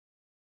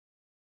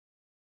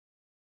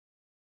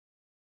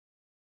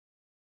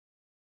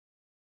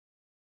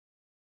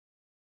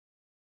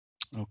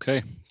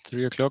Okay,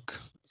 3 o'clock.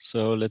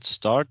 So let's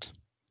start.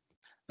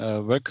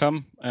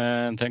 Welcome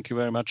and thank you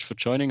very much for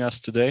joining us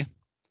today.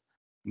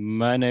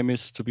 My name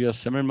is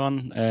Tobias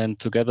Semmelmann, and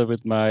together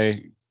with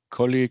my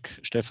colleague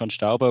Stefan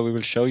Stauber, we will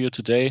show you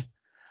today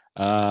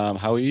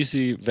how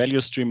easy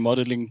value stream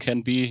modeling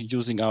can be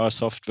using our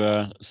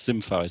software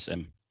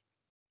SimVSM.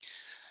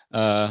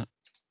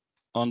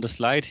 On the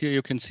slide here,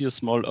 you can see a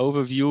small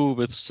overview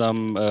with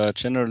some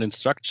general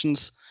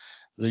instructions.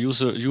 The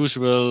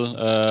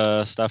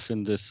usual stuff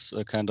in this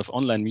kind of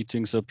online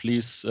meeting. So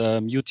please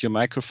mute your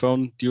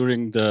microphone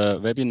during the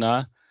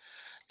webinar.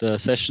 The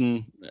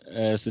session,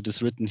 as it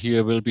is written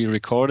here, will be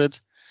recorded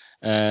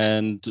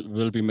and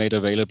will be made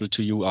available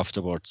to you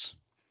afterwards.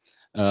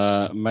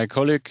 My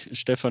colleague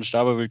Stefan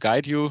Stauber will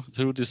guide you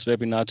through this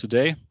webinar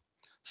today.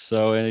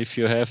 So if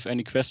you have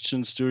any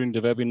questions during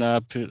the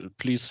webinar,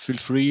 please feel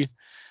free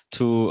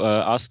to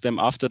ask them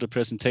after the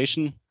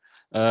presentation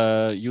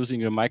using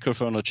your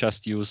microphone, or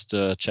just use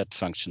the chat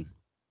function.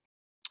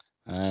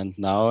 And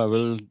now I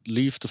will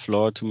leave the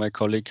floor to my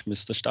colleague,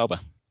 Mr. Stauber.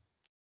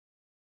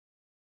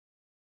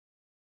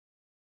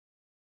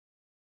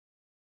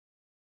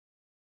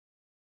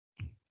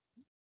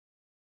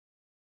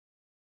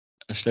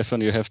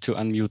 Stefan, you have to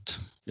unmute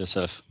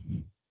yourself.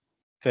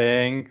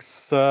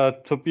 Thanks,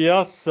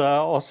 Tobias.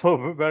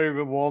 Also,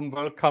 very warm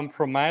welcome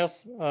from my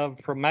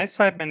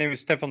side. My name is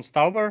Stefan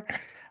Stauber.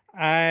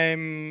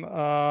 I'm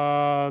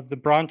the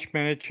branch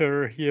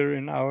manager here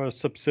in our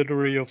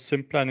subsidiary of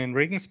Simplan in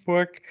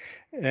Regensburg,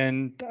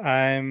 and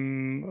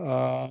I'm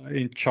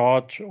in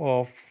charge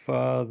of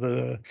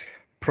the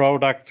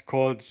product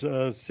called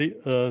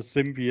SimVSM,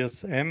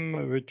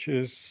 which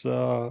is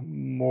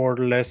more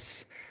or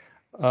less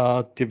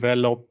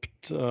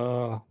developed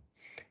in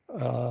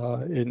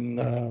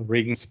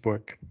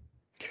Regensburg.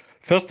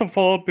 First of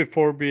all,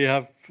 before we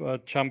have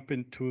jump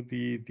into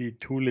the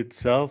tool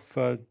itself,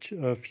 a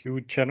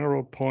few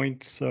general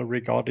points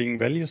regarding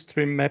value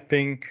stream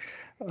mapping.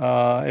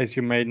 As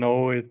you may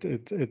know,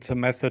 it's a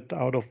method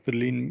out of the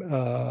lean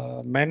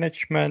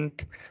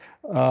management.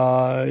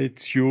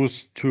 It's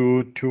used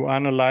to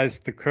analyze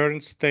the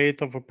current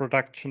state of a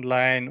production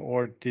line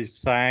or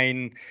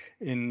design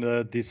in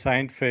the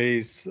design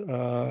phase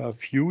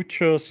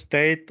future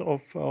state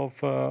of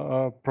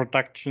a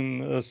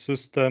production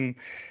system.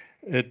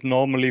 It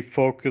normally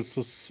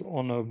focuses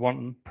on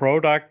one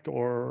product,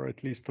 or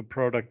at least a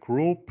product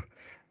group,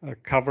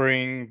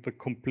 covering the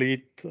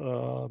complete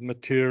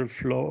material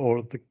flow,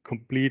 or the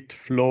complete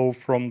flow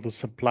from the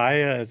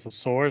supplier as a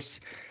source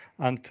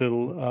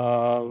until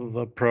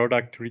the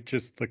product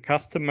reaches the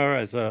customer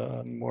as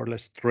a more or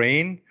less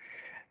train.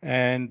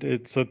 And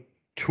it's a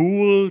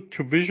tool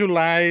to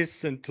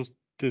visualize and to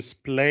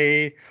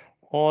display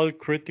all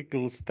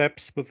critical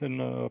steps within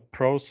a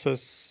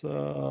process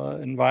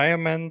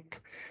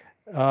environment,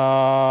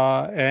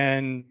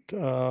 and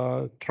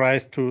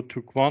tries to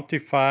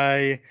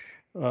quantify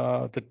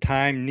the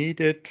time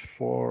needed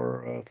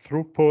for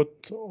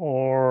throughput,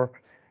 or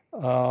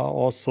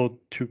also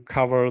to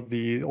cover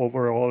the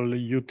overall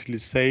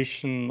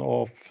utilization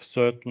of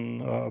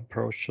certain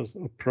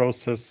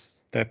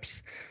process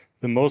steps.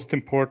 The most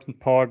important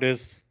part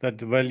is that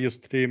the value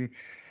stream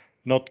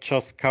not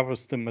just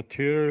covers the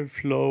material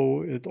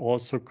flow, it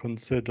also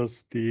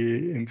considers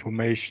the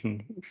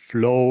information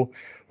flow,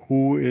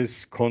 who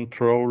is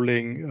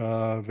controlling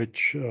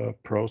which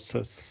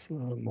process,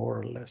 more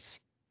or less.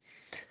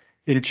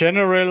 In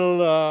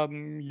general,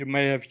 you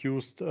may have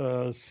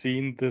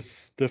seen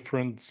this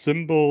different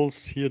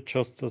symbols here,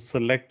 just a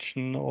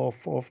selection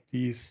of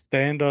these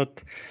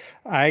standard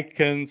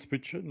icons,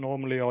 which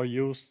normally are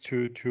used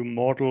to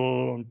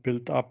model and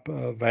build up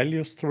a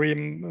value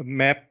stream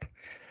map.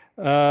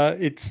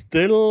 It's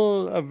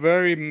still a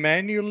very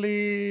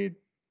manually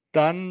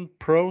done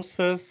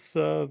process.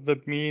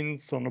 That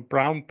means on a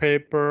brown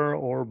paper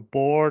or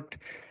board,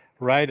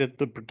 right at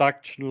the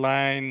production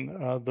line,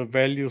 the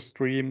value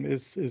stream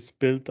is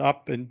built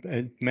up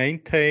and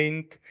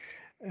maintained.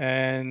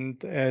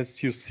 And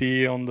as you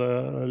see on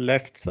the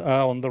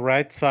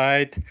right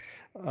side,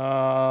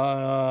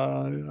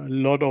 a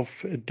lot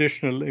of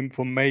additional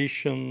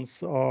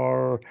informations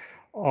are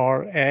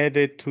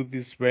added to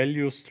this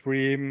value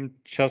stream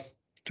just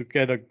to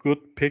get a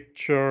good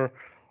picture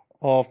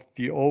of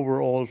the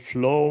overall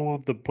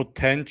flow, the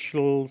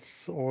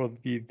potentials, or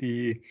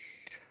the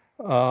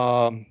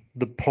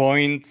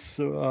points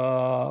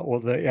or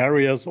the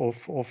areas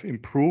of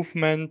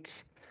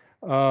improvement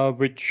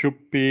which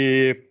should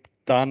be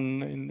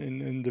done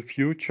in the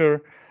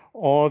future.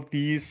 All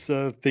these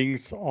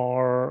things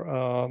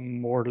are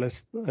more or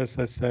less, as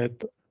I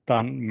said,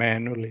 done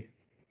manually.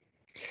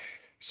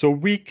 So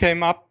we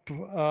came up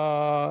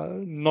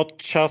not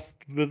just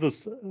with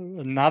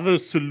another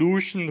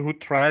solution who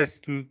tries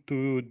to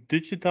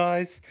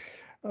digitize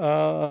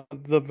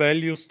the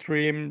value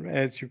stream,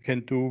 as you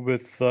can do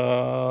with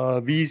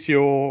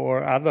Visio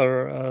or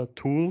other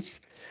tools.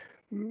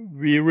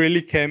 We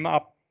really came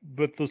up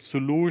with a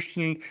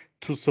solution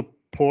to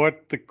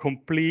support the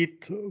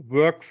complete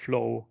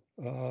workflow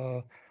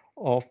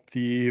of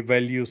the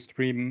value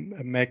stream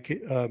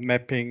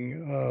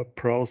mapping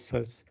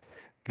process.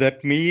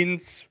 That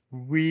means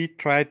we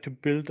try to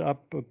build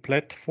up a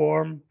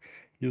platform.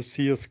 You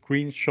see a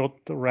screenshot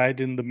right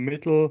in the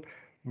middle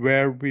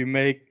where we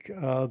make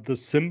the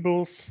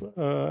symbols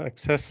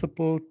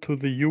accessible to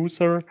the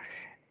user.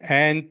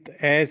 And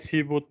as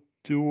he would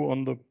do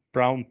on the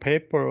brown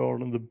paper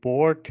or on the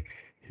board,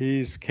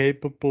 he is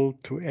capable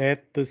to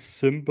add the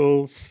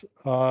symbols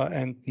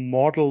and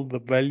model the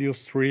value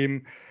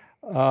stream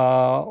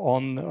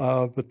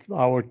with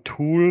our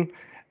tool,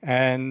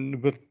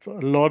 and with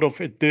a lot of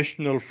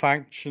additional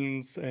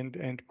functions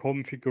and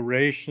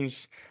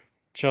configurations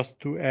just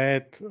to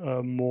add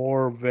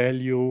more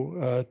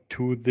value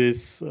to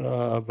this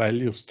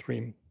value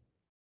stream.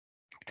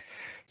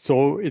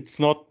 So it's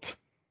not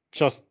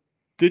just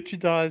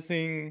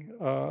digitizing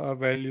a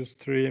value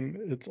stream,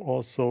 it's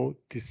also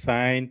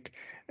designed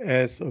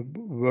as a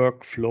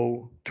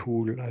workflow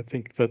tool. I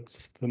think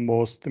that's the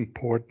most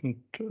important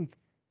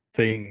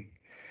thing.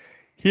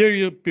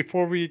 Here,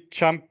 before we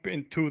jump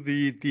into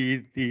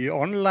the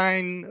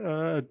online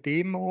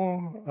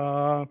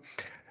demo,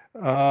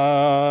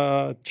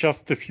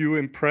 just a few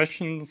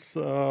impressions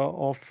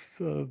of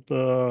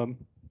the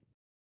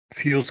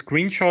few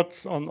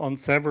screenshots on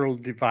several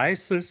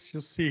devices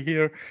you see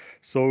here.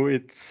 So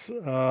it's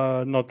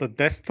not a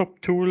desktop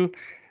tool.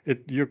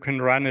 You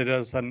can run it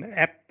as an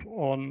app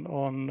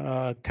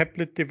on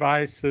tablet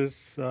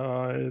devices.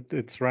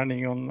 It's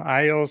running on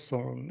iOS,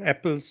 on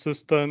Apple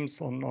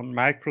systems, on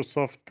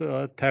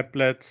Microsoft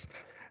tablets,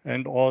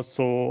 and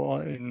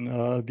also in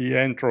the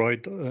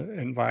Android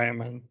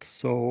environment.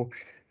 So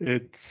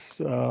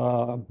it's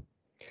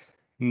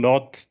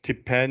not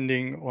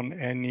depending on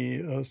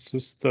any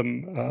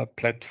system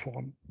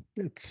platform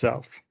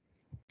itself.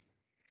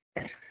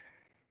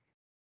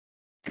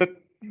 That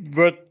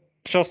were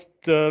just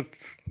a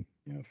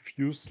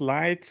few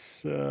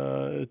slides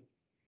to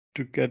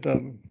get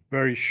a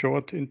very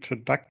short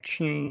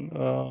introduction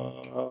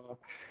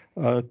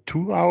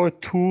to our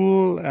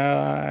tool.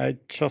 I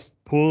just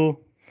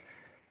pull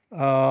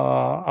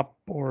up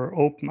or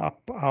open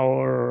up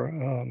our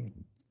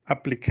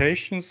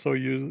application. So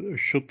you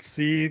should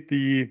see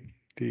the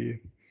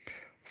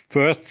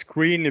first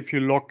screen if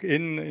you log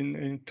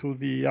into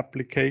the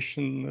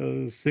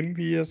application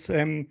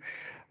SimVSM,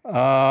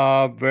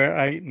 where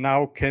I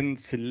now can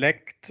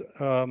select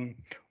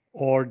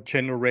or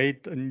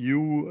generate a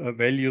new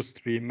value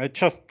stream. I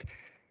just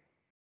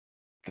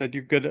that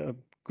you get a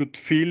good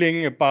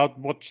feeling about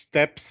what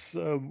steps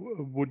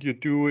would you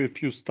do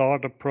if you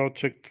start a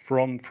project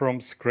from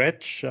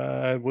scratch.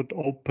 I would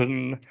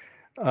open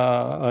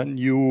a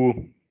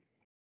new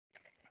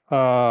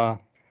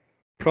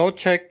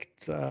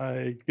project.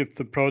 I give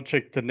the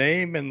project a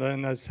name, and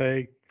then I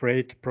say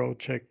create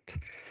project.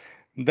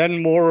 And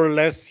then more or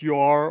less you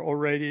are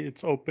already,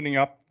 it's opening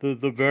up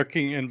the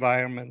working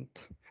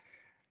environment.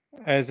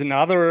 As in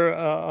other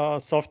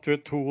software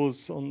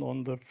tools,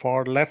 on the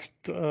far left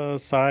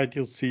side,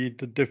 you'll see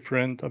the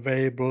different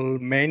available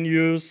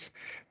menus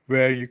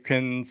where you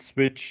can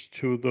switch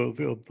to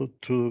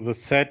the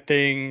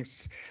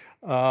settings,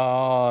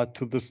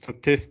 to the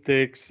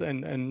statistics,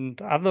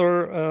 and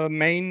other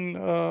main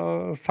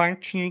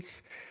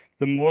functions.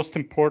 The most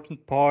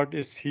important part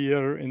is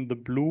here in the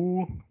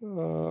blue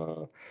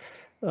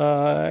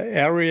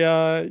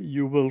area.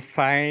 You will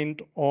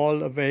find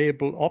all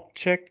available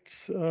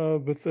objects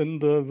within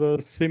the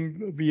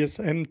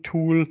SimVSM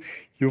tool.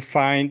 You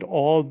find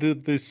all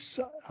these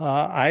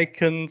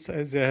icons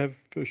as I have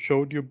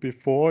showed you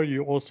before.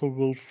 You also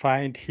will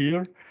find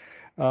here.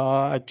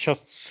 I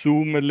just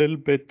zoom a little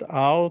bit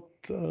out.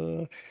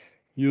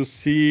 You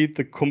see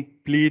the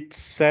complete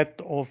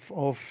set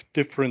of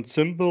different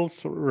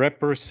symbols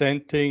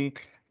representing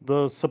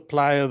the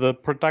supplier, the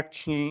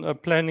production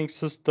planning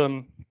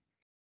system,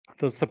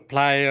 the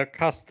supplier,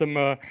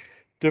 customer,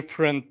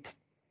 different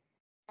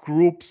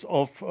groups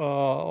of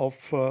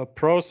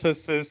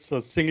processes,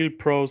 a single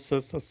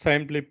process,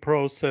 assembly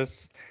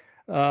process,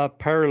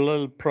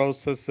 parallel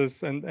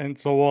processes, and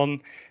so on.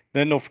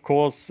 Then, of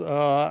course,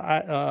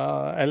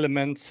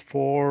 elements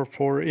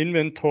for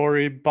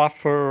inventory,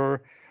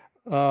 buffers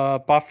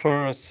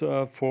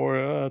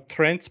for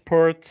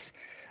transports,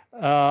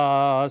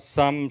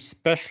 some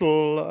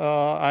special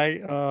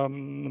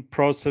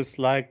process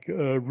like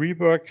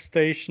rework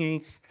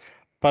stations,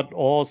 but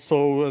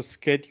also a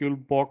schedule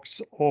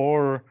box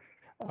or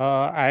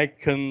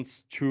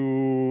icons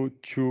for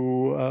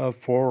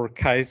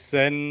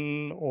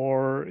Kaizen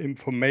or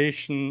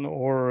information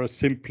or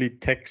simply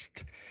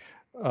text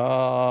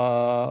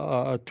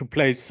to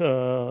place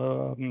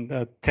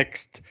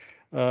text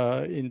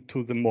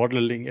into the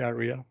modeling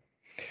area.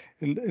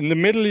 In the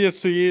middle, you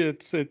see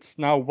it's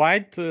now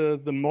white,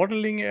 the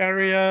modeling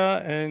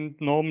area, and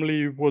normally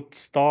you would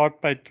start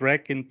by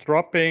drag and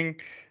dropping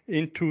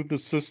into the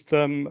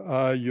system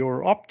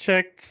your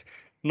objects.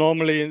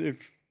 Normally,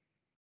 if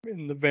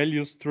in the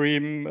value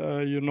stream,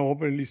 you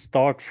normally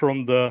start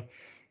from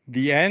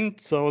the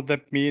end, so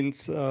that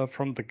means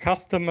from the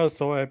customer.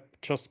 So I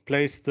just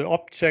place the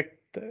object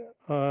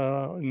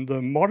in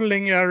the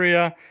modeling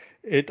area,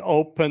 it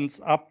opens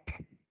up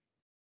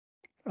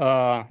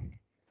the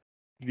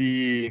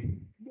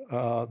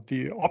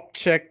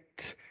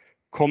object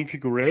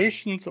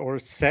configurations or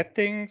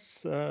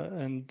settings,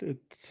 and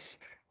it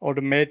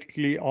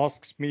automatically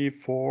asks me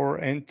for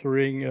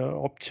entering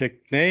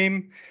object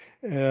name.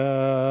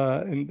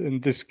 In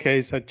this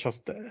case, I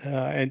just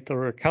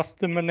enter a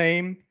customer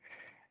name,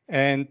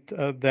 and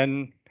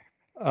then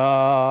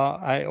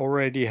I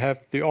already have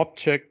the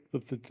object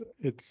with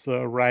its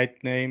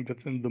right name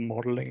within the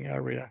modeling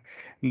area.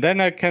 And then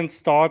I can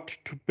start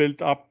to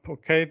build up,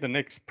 okay, the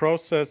next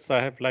process.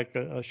 I have like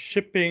a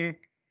shipping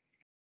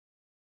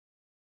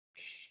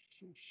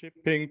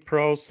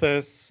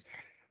process.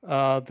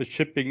 The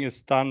shipping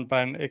is done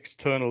by an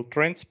external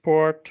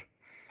transport,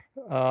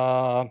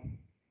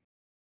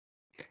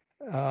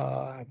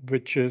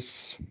 which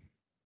is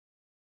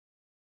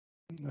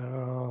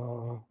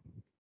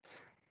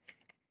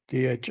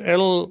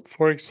DHL,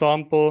 for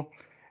example,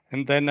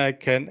 and then I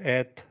can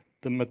add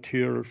the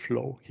material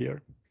flow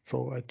here.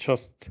 So I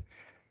just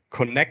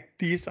connect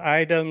these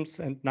items,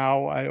 and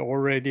now I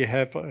already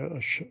have,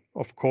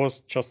 of course,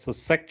 just a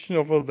section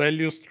of a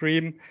value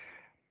stream.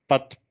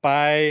 But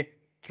by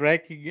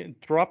dragging and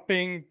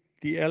dropping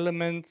the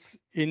elements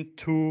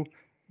into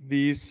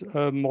these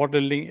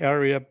modeling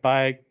area,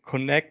 by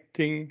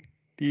connecting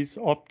these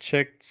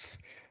objects,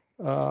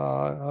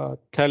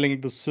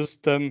 telling the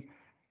system,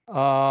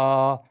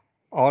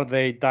 are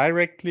they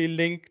directly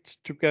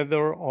linked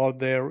together? Are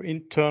there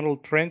internal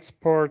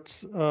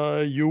transports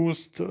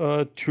used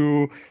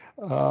to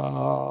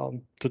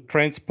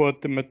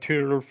transport the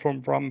material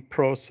from one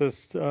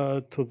process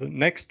to the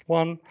next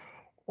one?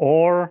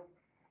 Or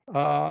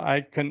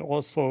I can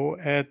also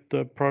add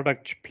the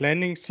product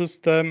planning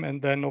system,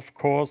 and then of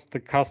course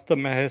the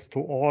customer has to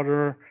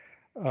order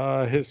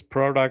his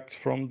products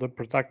from the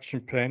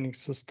production planning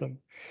system.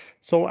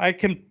 So I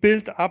can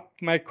build up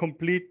my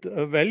complete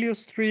value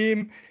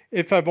stream.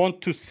 If I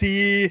want to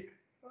see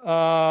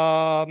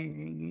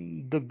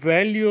the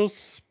values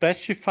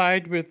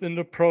specified within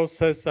the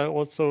process, I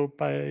also,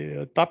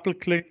 by double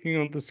clicking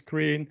on the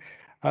screen,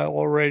 I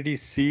already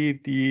see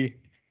the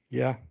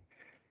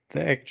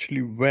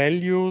actually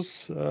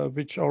values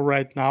which are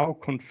right now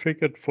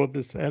configured for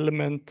this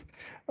element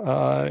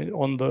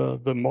on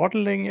the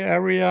modeling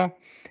area.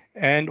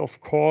 And of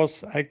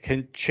course, I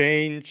can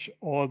change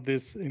all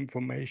this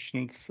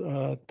information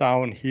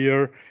down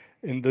here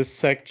in this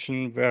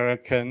section, where I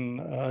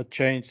can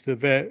change the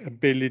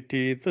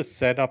availability, the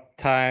setup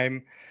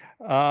time.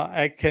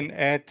 I can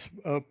add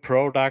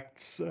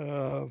products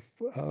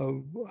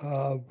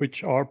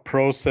which are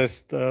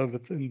processed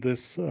within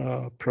this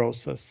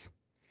process.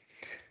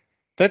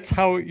 That's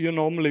how you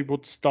normally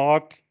would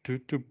start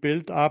to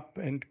build up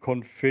and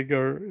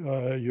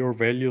configure your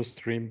value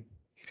stream.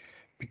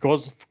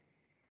 Because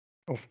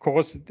of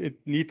course it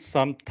needs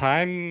some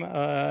time.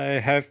 I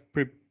have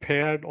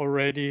prepared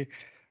already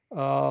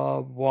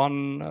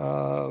one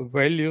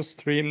value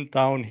stream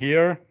down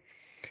here,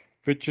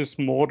 which is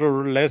more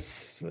or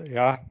less,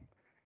 a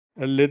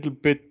little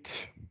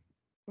bit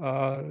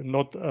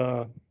not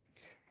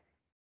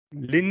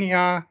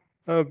linear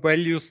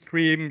value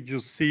stream. You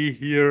see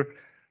here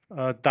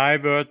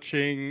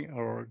diverging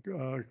or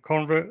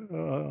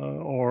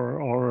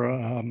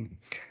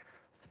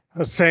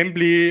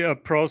assembly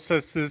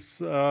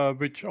processes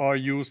which are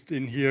used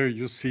in here.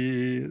 You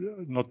see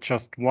not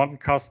just one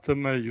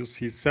customer, you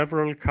see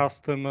several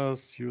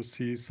customers, you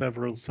see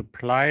several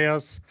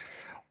suppliers.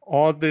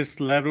 All this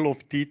level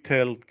of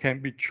detail can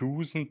be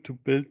chosen to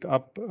build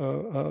up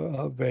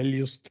a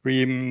value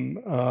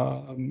stream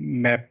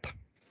map.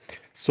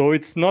 So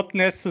it's not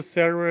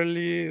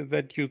necessarily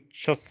that you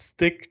just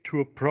stick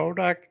to a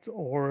product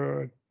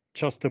or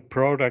just a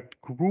product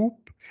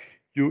group.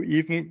 You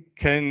even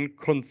can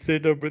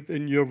consider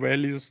within your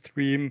value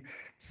stream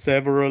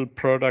several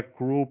product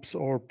groups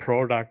or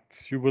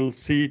products. You will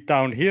see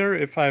down here,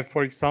 if I,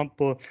 for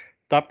example,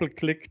 double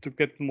click to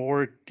get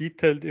more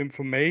detailed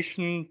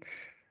information,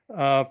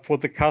 for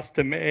the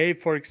customer A,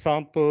 for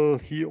example,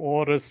 he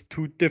orders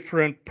two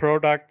different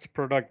products,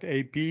 product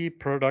AB,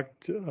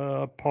 product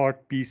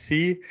part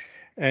BC,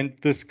 and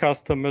this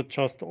customer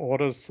just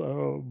orders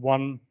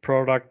one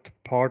product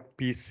part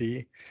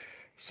BC.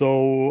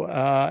 So,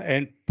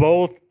 and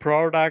both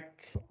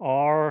products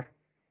are,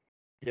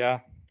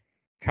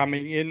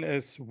 coming in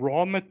as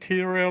raw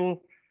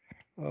material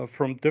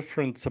from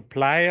different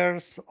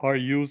suppliers, are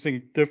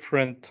using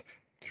different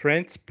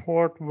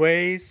transport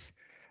ways,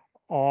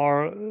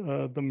 or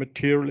the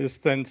material is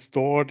then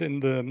stored in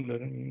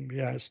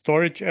the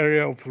storage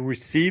area of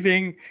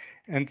receiving,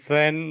 and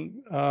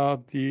then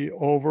the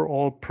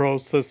overall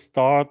process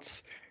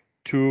starts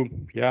to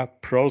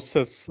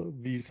process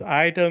these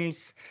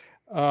items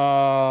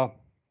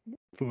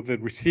through the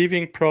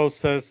receiving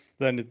process.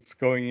 Then it's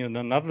going in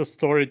another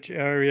storage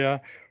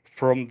area.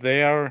 From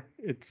there,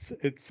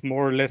 it's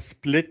more or less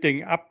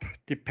splitting up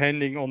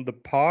depending on the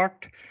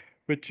part,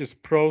 which is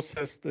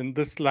processed in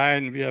this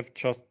line. We have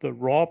just the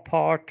raw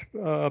part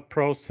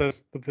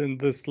processed within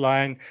this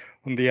line.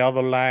 On the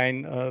other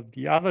line,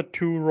 the other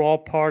two raw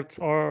parts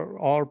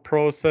are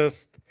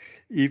processed,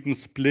 even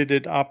split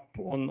it up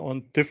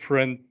on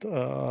different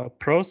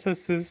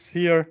processes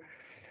here.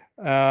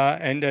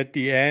 And at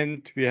the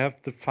end, we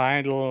have the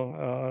final,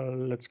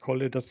 let's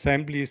call it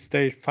assembly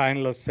stage,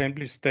 final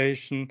assembly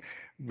station,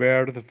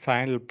 where the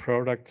final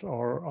products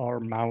are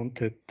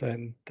mounted.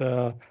 And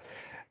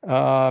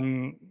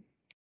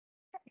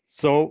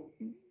so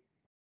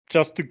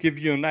just to give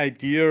you an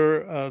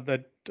idea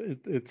that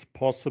it's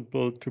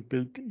possible to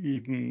build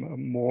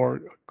even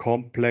more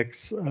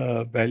complex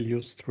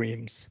value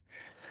streams.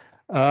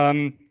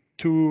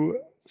 To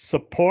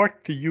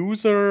support the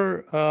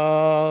user,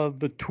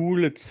 the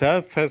tool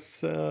itself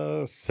has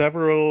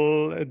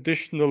several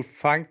additional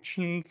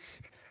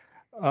functions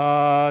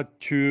to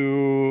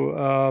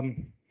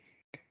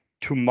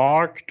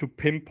mark, to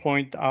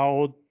pinpoint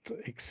out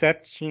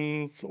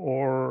exceptions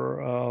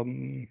or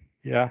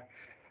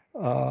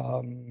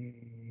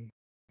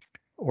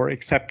or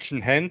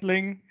exception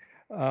handling.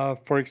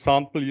 For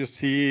example, you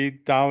see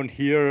down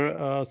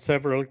here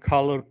several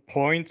color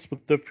points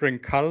with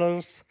different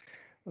colors.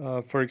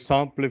 For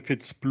example, if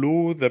it's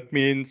blue, that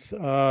means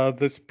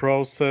this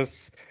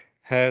process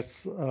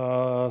has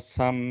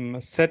some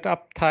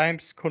setup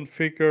times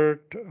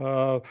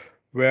configured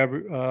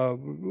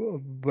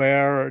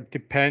where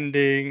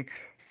depending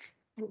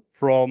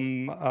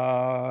from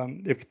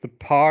if the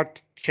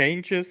part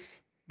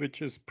changes,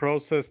 which is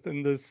processed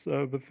in this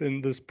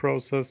within this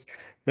process,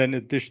 then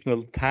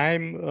additional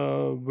time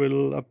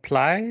will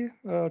apply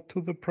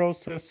to the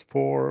process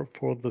for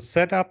the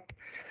setup.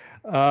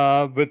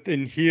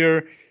 Within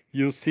here,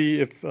 you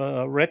see if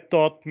red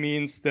dot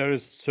means there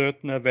is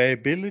certain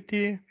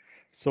availability.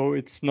 So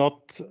it's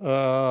not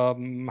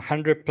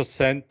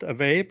 100%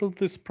 available,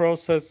 this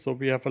process. So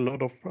we have a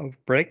lot of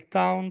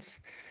breakdowns.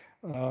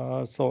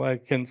 So I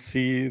can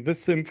see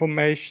this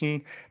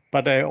information,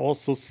 but I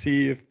also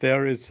see if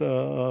there is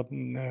a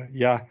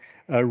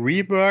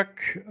rework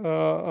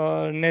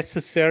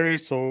necessary.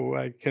 So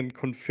I can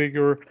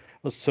configure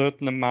a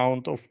certain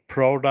amount of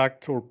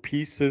product or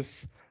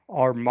pieces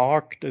are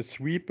marked as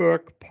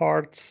rework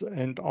parts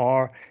and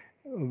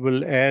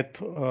will add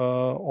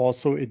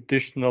also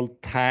additional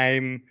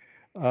time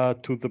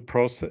to the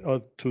process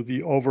to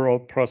the overall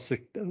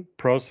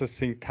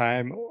processing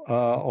time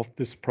of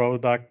this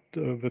product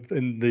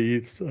within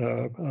this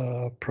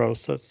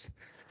process.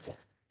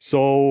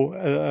 So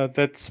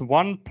that's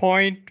one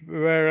point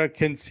where I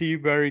can see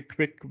very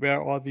quick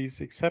where are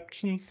these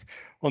exceptions.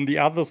 On the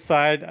other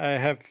side, I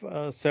have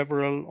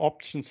several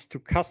options to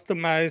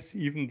customize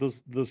even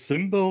the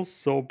symbols.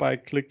 So by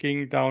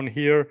clicking down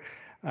here,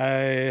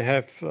 I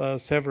have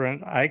several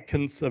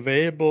icons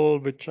available,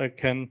 which I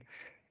can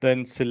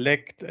then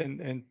select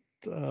and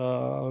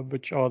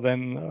which are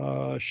then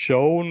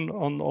shown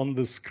on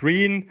the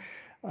screen.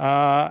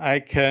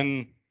 I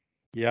can,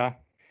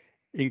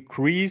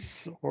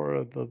 increase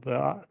or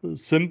the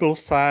symbol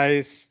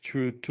size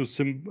to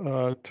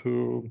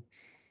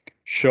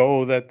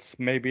show that's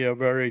maybe a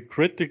very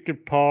critical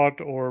part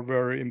or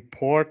very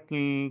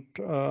important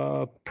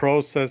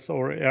process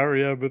or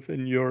area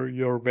within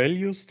your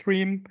value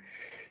stream.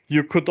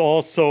 You could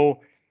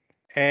also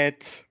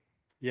add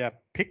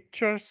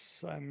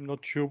pictures. I'm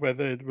not sure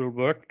whether it will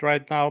work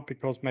right now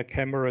because my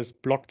camera is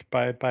blocked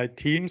by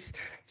Teams.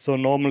 So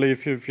normally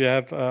if you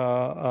have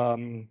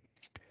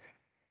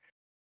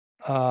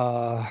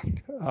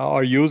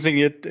are using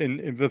it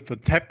with the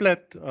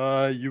tablet,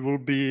 you will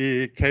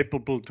be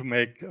capable to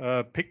make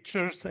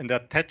pictures and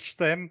attach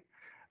them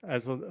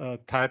as a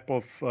type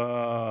of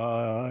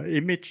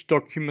image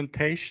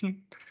documentation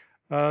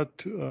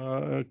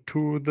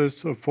to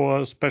this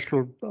for a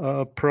special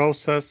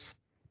process.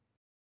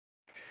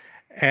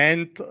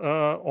 And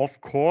of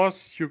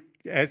course,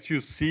 as you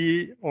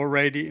see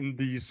already in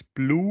these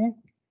blue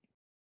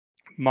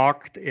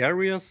marked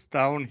areas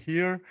down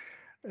here,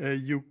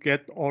 you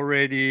get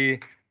already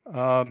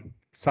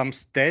some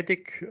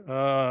static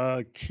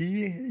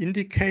key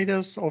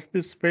indicators of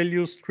this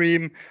value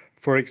stream.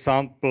 For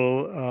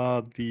example,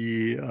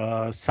 the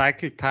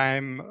cycle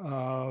time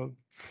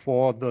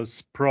for this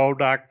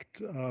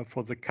product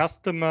for the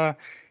customer.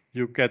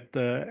 You get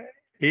the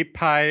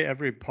API,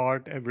 every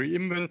part, every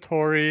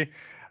inventory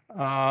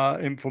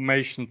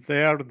information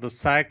there, the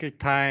cycle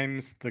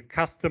times, the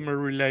customer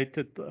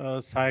related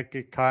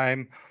cycle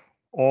time,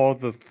 or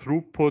the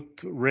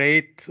throughput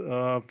rate.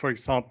 For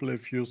example,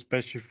 if you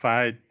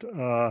specified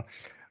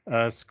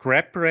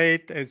scrap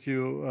rate as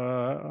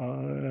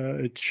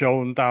it's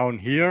shown down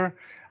here,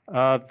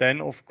 then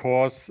of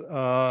course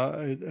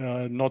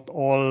not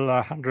all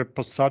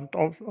 100%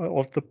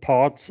 of the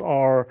parts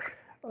are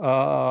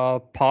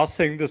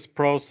passing this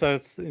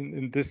process.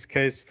 In this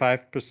case,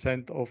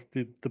 5% of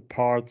the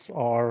parts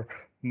are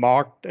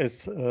marked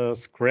as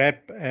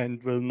scrap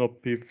and will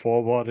not be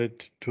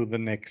forwarded to the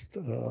next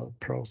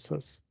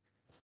process.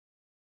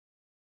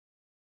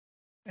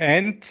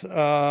 And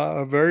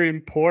a very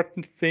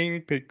important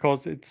thing,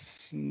 because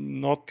it's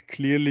not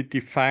clearly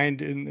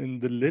defined in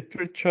the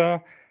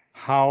literature,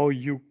 how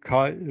you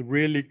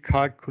really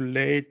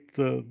calculate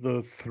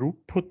the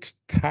throughput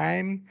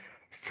time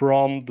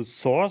from the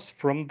source,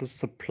 from the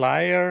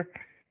supplier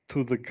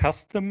to the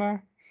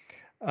customer.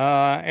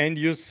 And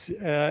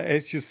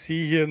as you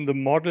see here in the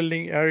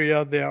modeling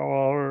area, there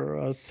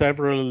are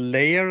several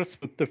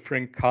layers with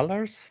different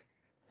colors.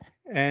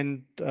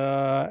 And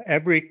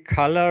every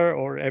color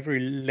or every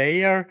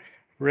layer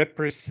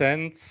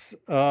represents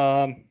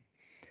a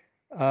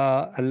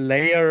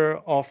layer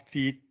of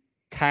the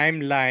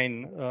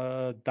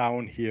timeline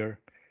down here.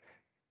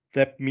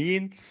 That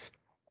means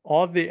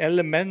all the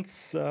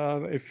elements,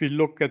 if we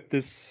look at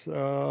this,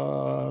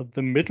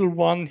 the middle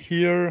one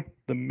here,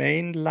 the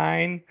main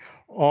line,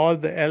 all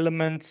the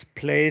elements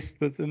placed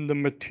within the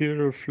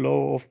material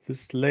flow of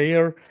this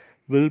layer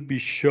will be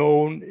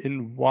shown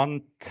in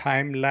one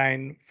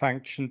timeline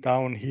function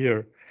down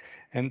here.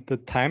 And the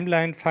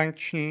timeline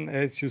function,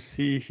 as you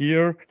see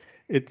here,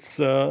 it's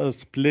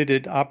split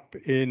it up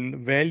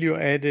in value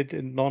added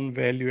and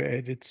non-value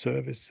added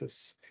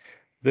services.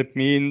 That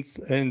means,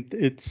 and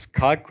it's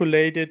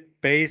calculated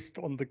based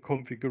on the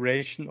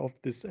configuration of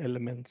these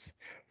elements.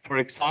 For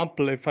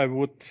example, if I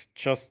would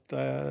just,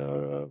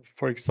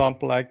 for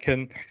example, I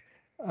can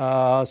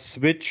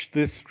switch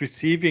this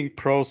receiving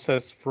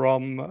process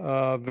from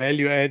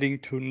value adding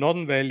to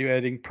non-value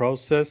adding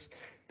process,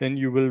 then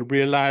you will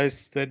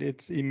realize that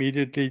it's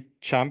immediately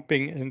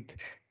jumping and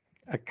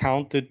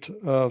accounted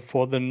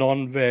for the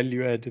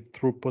non-value added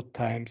throughput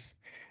times.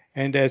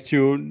 And as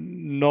you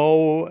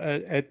know,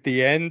 at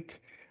the end,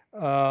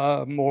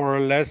 more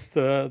or less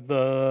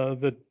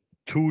the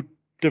two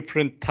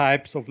different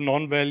types of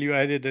non-value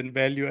added and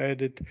value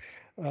added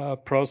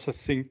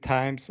processing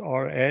times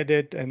are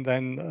added, and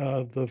then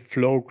the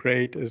flow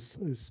rate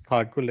is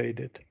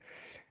calculated.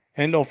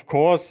 And of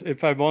course,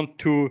 if I want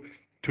to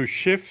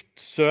shift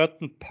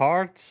certain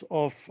parts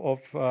of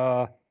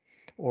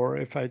or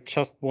if I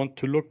just want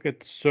to look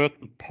at a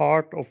certain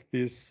part of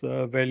this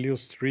value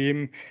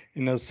stream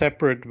in a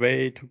separate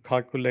way to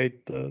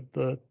calculate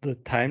the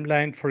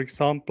timeline, for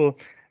example,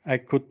 I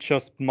could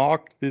just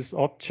mark these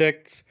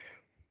objects,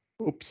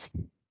 oops,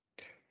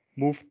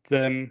 move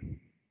them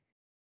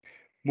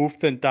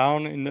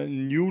down in a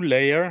new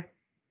layer,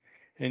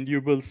 and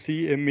you will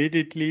see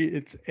immediately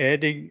it's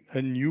adding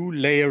a new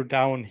layer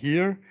down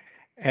here.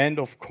 And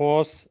of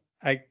course,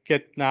 I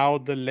get now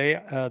the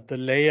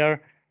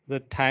layer, the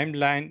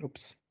timeline,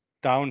 oops,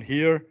 down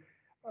here,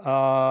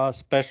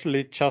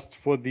 especially just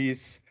for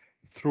these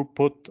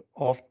throughput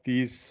of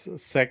this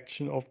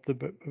section of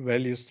the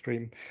value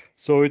stream.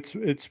 So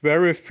it's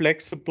very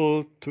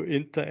flexible to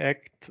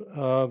interact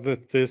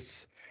with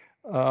this,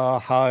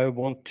 how I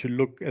want to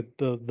look at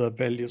the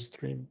value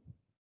stream.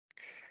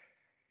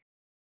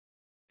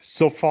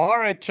 So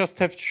far, I just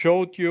have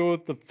showed you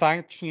the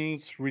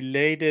functions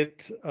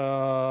related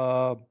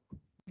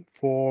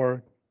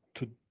for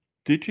to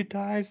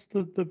digitize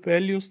the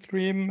value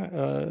stream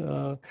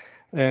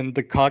and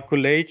the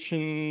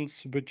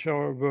calculations which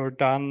were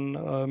done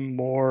a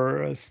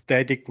more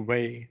static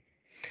way.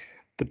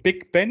 The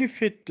big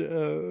benefit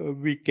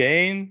we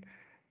gain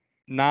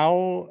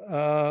now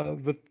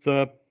with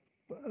the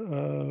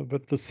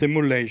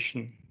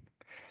simulation.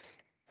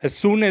 As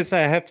soon as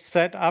I have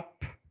set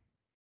up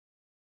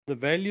the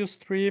value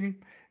stream,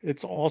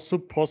 it's also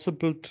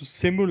possible to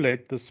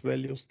simulate this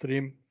value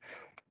stream.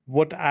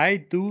 What I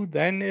do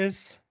then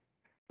is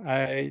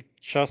I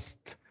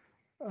just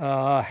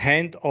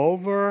hand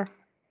over,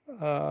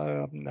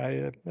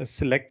 I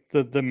select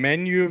the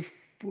menu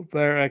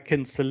where I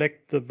can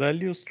select the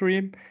value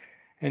stream,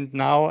 and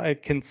now I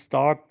can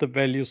start the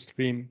value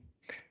stream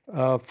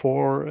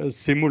for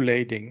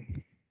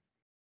simulating.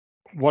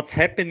 What's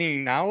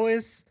happening now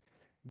is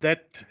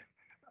that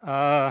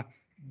uh,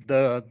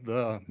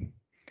 the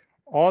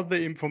all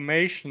the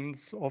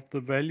informations of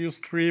the value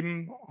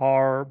stream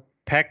are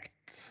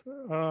packed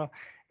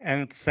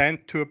and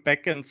sent to a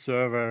backend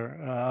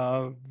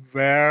server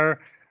where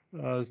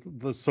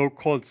the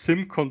so-called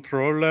SIM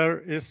controller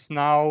is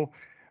now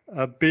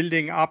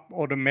building up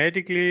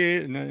automatically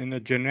in a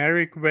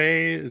generic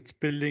way. It's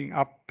building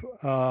up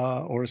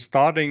or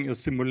starting a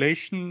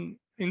simulation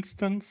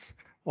instance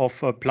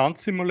of a plant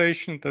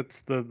simulation.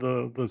 That's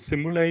the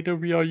simulator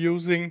we are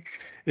using.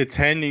 It's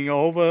handing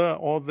over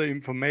all the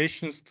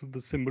informations to the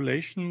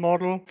simulation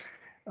model.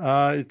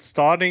 It's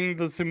starting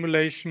the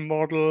simulation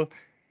model.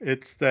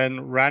 It's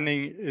then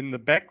running in the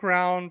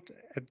background.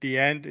 At the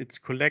end, it's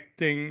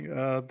collecting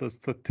the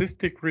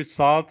statistic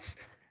results,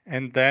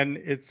 and then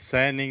it's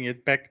sending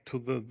it back to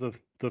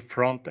the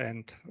front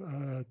end,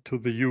 to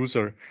the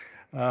user.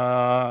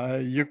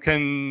 You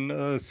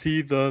can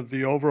see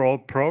the overall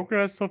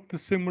progress of the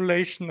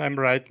simulation. I'm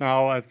right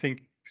now, I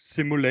think,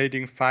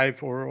 simulating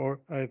 5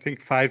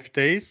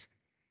 days.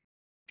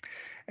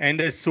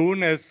 And as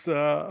soon as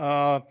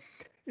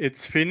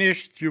it's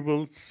finished, you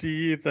will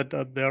see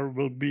that there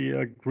will be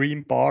a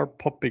green bar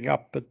popping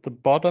up at the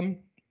bottom,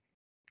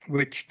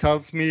 which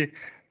tells me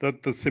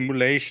the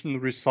simulation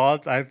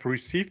results. I've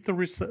received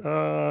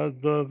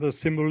the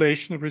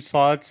simulation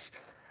results.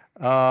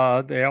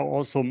 They are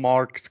also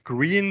marked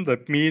green.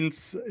 That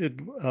means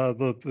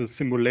the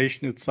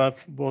simulation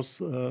itself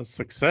was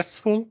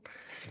successful.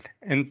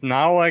 And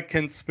now I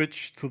can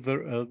switch to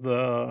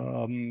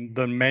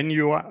the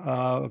menu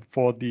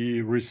for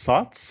the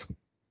results.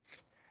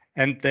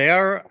 And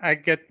there I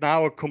get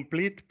now a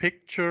complete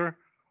picture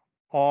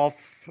of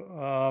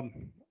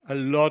a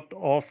lot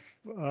of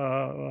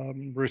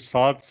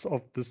results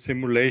of the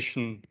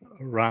simulation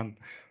run.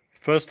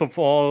 First of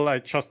all, I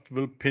just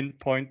will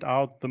pinpoint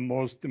out the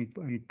most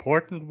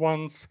important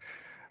ones.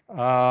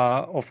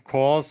 Of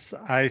course,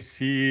 I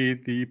see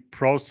the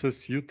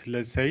process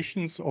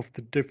utilizations of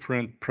the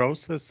different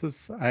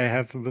processes I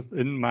have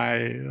within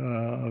my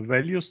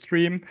value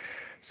stream.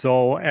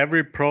 So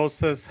every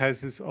process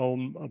has its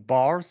own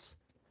bars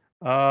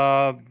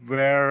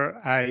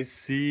where I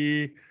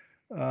see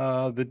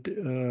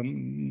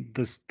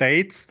the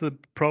states the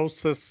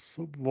process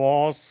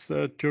was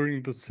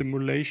during the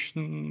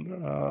simulation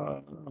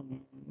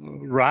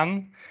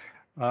run.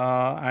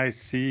 I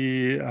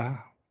see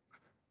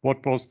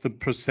what was the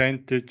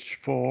percentage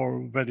for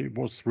when it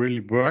was really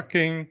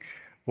working,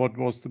 what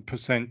was the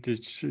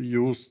percentage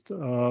used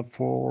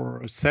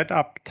for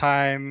setup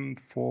time,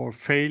 for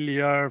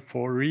failure,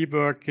 for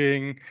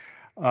reworking,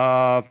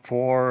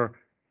 for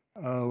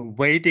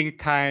waiting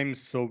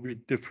times. So we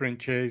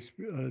differentiate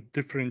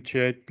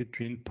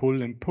between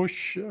pull and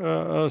push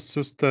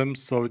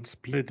systems. So it's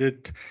split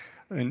it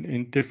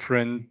in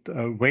different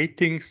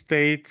waiting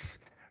states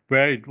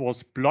where it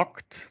was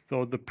blocked,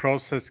 so the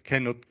process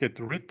cannot get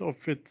rid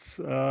of its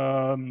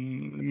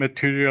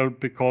material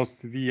because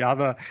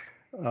the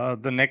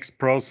next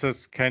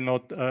process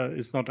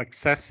is not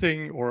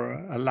accessing or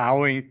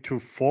allowing to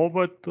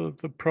forward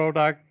the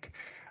product.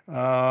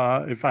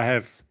 If I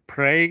have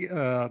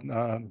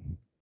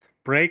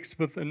breaks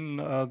within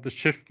the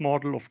shift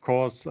model, of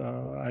course,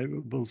 I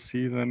will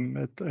see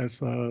them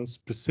as a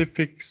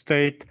specific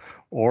state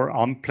or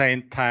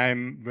unplanned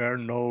time where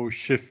no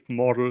shift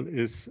model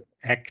is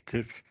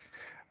active.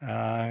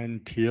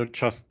 And here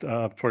just,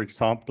 for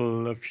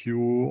example, a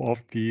few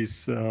of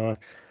these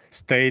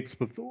states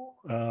with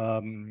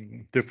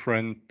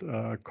different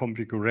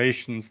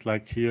configurations.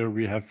 Like here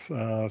we have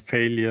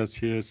failures,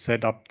 here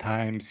setup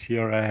times,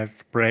 here I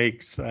have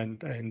breaks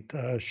and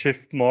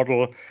shift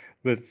model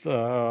with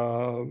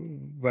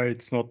where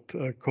it's not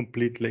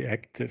completely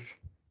active.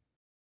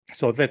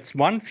 So that's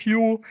one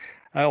view.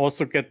 I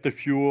also get the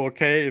view,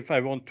 okay, if I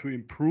want to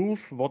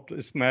improve, what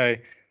is my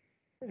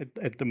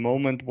at the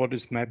moment, what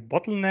is my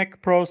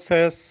bottleneck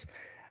process?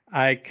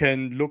 I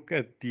can look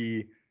at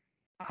the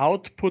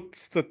output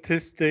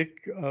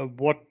statistic,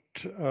 what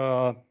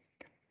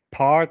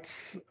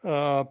parts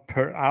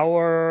per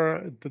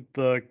hour did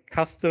the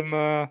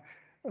customer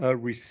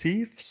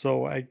receive.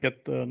 So I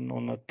get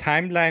on a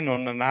timeline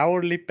on an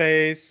hourly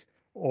base,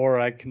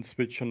 or I can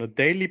switch on a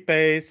daily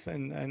base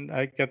and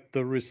I get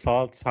the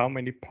results, how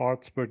many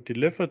parts were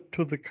delivered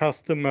to the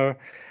customer.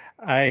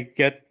 I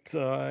get,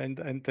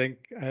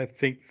 I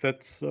think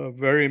that's a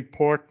very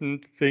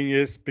important thing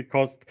is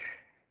because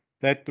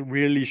that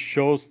really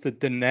shows the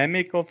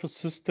dynamic of a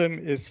system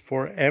is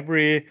for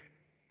every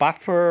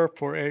buffer,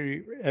 for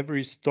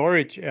every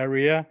storage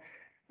area.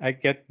 I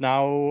get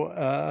now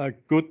a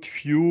good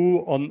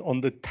view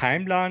on the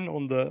timeline,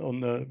 on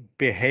the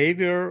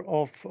behavior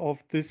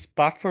of these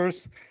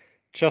buffers.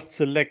 Just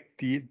select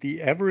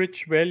the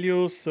average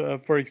values,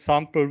 for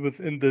example,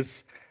 within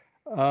this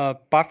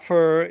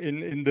buffer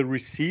in the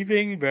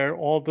receiving where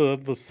all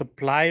the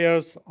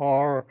suppliers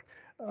are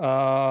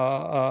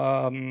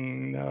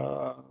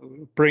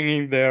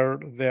bringing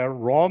their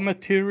raw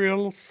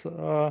materials.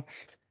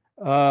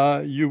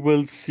 You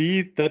will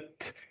see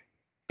that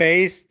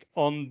based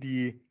on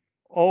the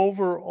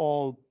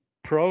overall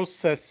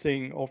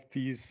processing of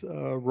these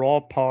raw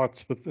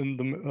parts within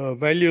the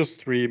value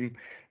stream,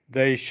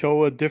 they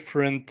show a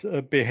different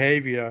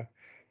behavior.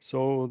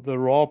 So the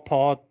raw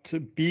part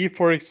B,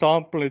 for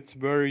example, it's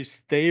very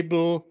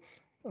stable,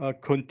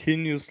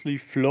 continuously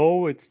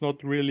flow. It's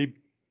not really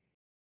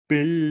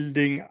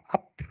building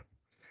up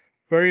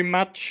very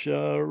much.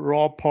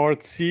 Raw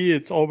part C,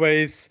 it's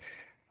always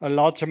a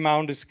large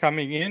amount is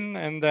coming in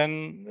and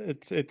then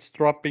it's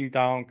dropping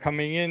down,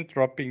 coming in,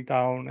 dropping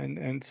down,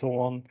 and so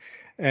on.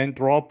 And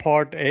raw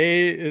part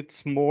A,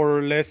 it's more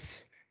or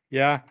less,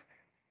 yeah,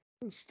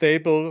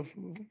 stable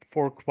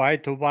for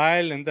quite a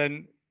while and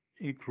then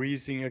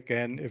increasing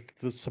again if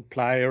the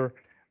supplier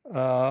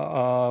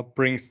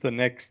brings the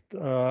next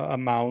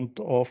amount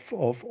of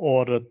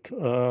ordered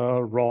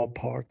raw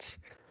parts.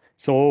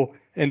 So,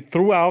 and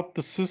throughout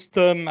the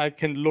system, I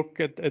can look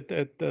at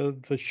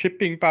the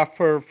shipping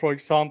buffer, for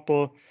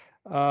example.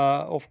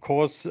 Of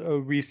course,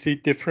 we see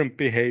different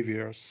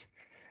behaviors.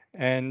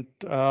 And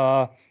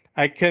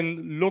I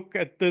can look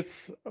at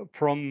this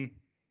from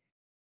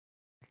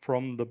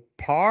the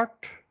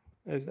part,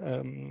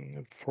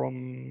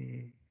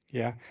 from,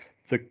 yeah,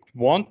 the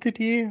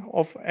quantity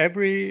of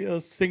every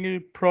single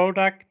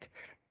product,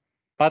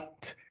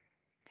 but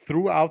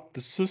throughout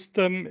the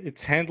system,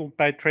 it's handled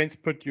by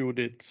transport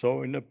unit.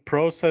 So in a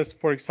process,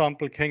 for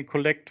example, can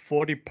collect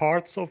 40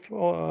 parts of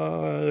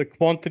a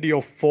quantity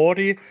of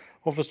 40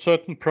 of a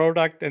certain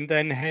product and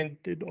then hand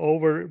it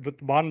over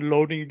with one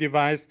loading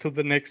device to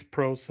the next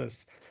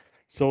process.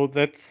 So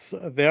that's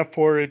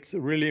therefore it's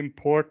really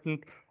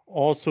important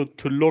also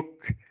to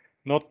look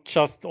not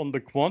just on the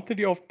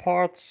quantity of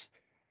parts.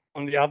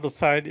 On the other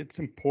side, it's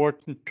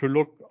important to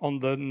look on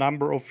the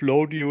number of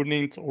load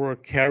units or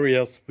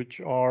carriers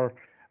which are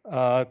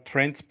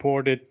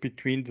transported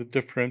between the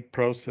different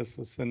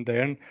processes. And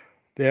then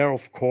there,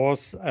 of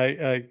course,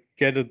 I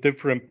get a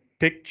different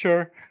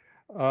picture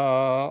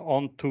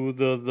onto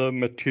the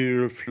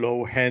material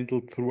flow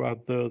handled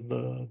throughout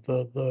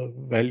the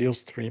value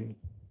stream.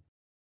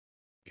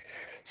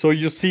 So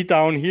you see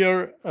down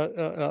here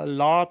a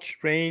large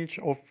range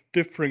of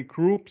different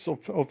groups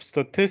of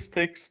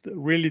statistics. It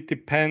really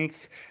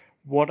depends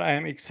what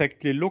I'm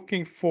exactly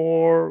looking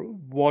for,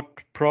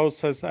 what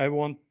process I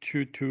want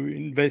to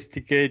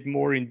investigate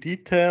more in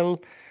detail.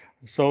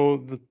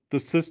 So the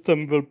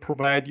system will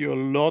provide you a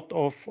lot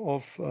of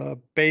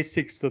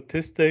basic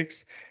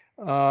statistics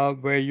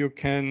where you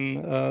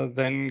can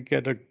then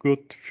get a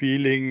good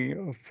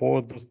feeling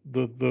for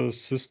the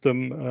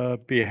system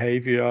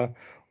behavior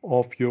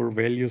of your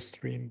value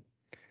stream.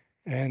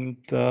 And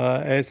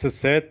as I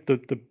said,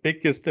 the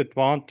biggest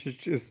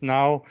advantage is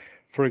now,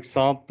 for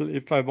example,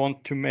 if I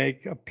want to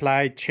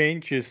apply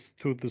changes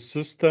to the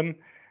system,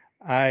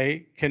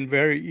 I can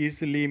very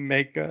easily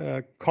make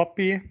a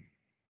copy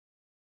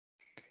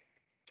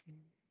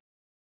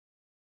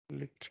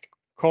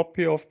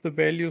of the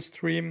value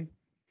stream.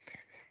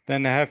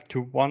 Then I have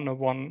to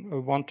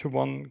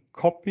one-to-one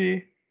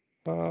copy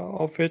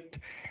of it.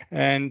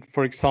 And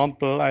for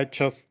example, I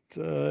just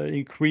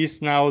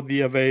increase now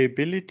the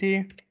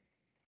availability.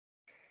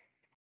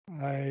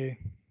 I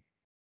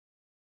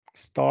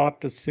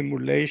start the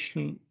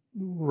simulation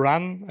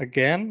run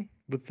again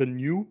with the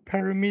new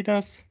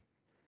parameters.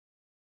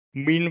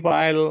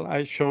 Meanwhile,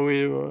 I show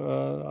you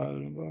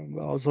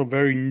also a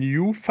very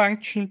new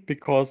function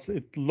because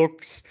it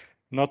looks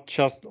not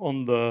just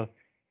on the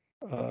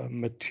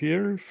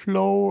material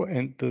flow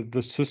and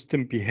the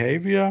system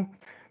behavior.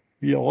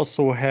 We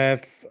also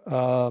have,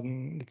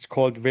 it's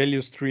called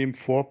value stream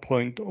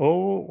 4.0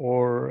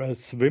 or a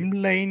swim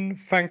lane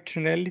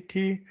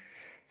functionality.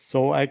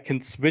 So I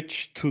can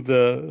switch to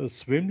the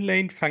swim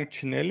lane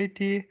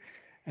functionality.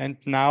 And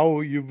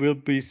now you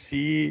will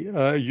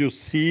you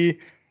see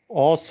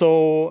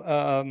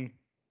also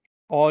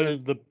all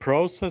the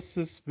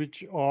processes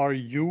which are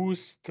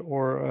used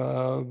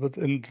or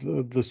within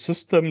the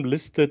system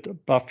listed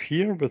above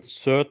here with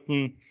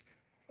certain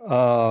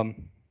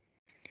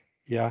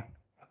yeah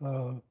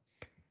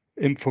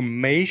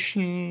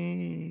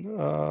information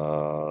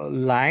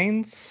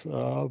lines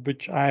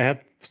which I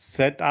have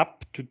set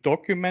up to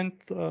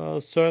document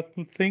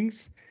certain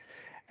things.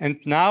 And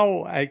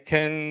now I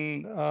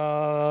can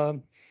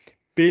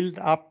build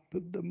up,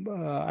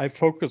 I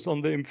focus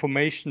on the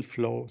information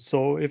flow.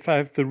 So if I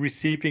have the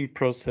receiving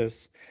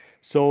process,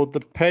 so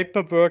the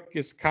paperwork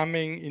is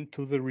coming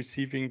into the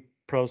receiving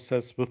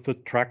process with the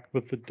truck,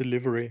 with the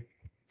delivery.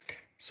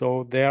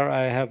 So there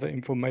I have an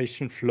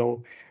information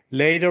flow.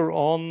 Later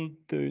on,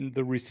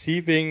 the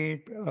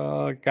receiving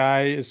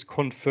guy is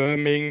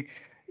confirming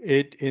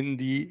it in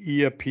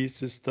the ERP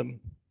system.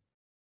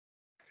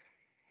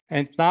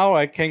 And now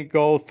I can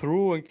go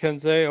through and can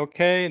say,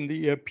 okay, in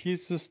the ERP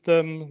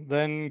system,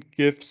 then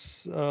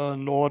gives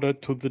an order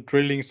to the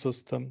drilling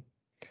system.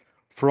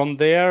 From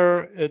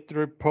there, it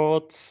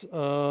reports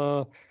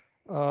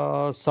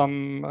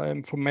some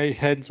information,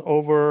 hands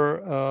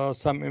over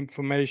some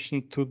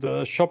information to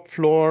the shop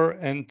floor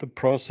and the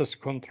process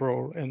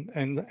control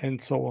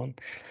and so on.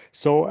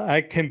 So I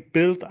can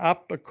build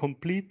up a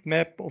complete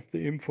map of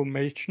the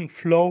information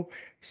flow.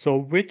 So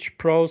which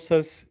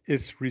process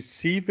is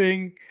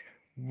receiving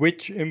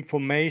which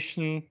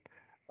information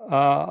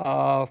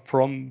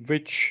from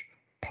which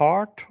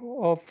part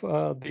of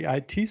the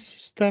IT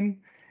system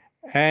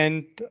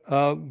and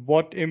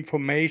what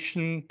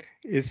information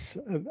is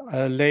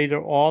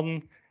later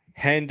on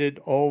handed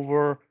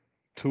over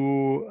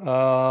to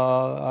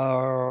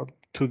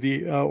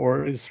the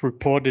or is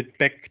reported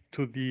back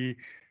to the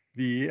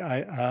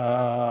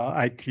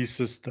IT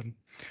system.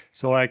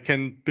 So I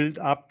can build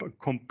up a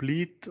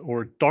complete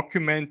or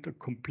document a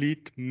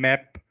complete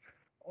map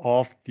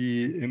of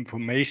the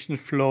information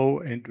flow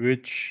and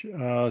which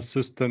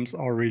systems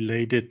are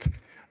related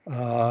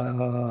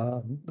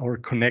or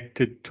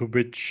connected to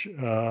which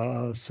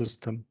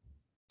system.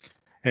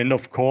 And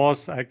of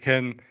course, I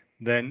can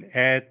then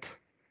add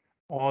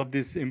all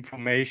these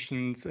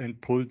informations and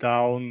pull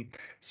down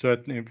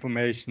certain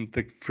information,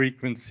 the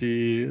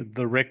frequency,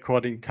 the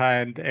recording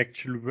time, the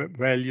actual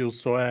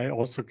values. So I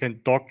also can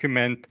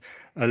document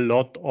a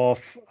lot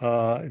of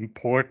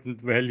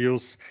important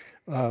values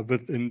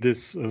within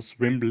this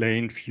swim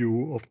lane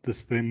view of the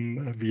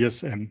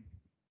SimVSM.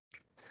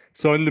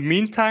 So in the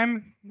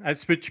meantime, I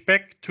switch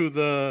back to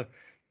the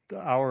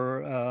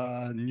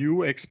our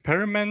new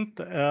experiment.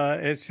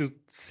 As you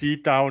see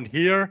down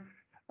here,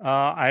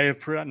 I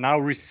have now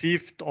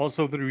received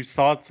also the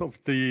results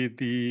of the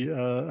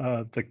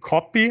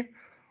copy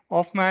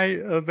of my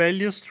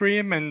value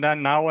stream, and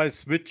then now I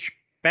switch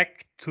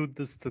back to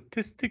the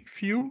statistic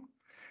view.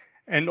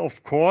 And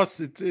of course,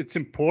 it's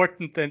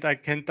important that I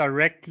can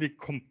directly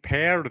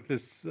compare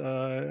this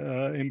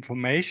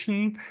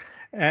information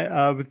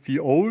with the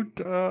old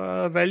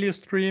value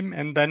stream,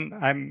 and then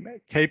I'm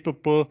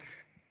capable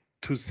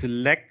to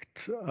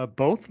select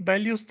both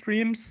value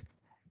streams.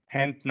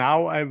 And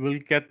now I will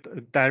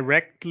get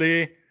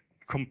directly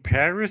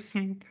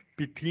comparison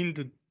between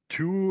the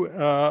two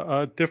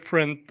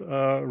different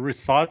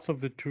results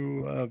of the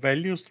two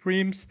value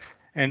streams.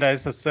 And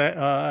as I said,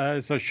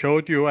 as I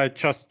showed you, I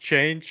just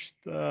changed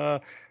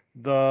the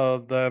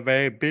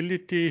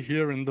variability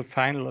here in the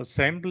final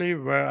assembly,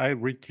 where I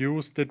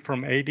reduced it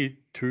from 80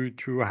 to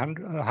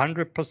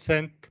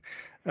 100%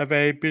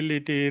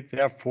 variability.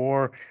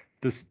 Therefore,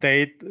 the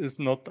state is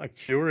not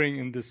occurring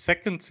in the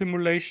second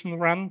simulation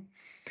run.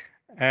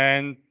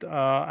 And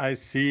I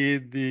see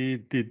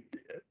the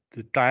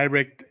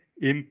direct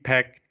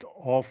impact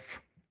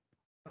of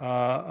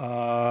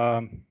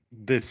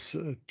this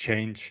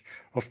change.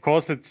 Of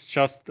course, it's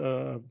just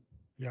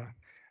yeah,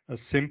 a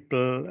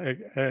simple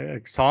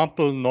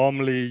example.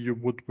 Normally, you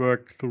would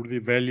work through the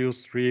value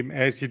stream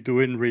as you do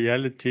in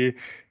reality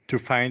to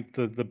find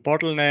the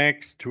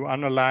bottlenecks, to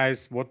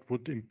analyze what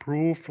would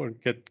improve or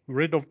get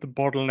rid of the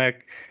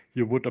bottleneck.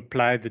 You would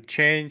apply the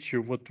change,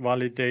 you would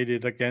validate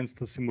it against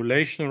the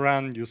simulation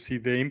run, you see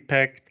the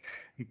impact.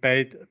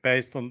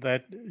 Based on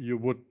that, you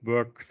would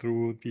work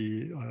through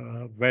the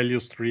value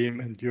stream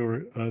and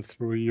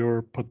through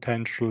your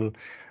potential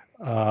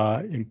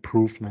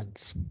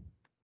improvements.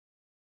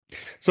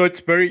 So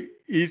it's very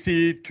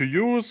easy to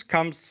use,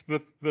 comes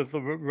with a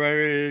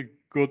very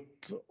good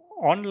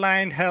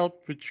online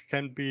help, which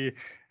can be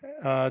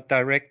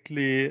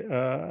directly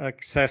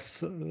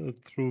accessed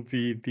through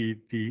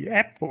the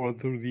app or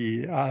through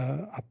the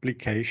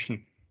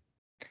application.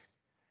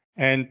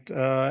 And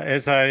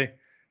as I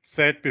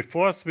said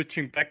before,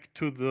 switching back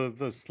to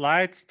the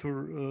slides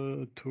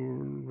to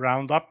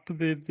round up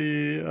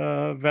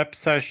the web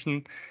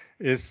session,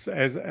 is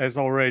as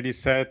already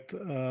said,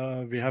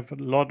 we have a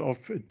lot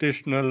of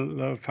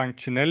additional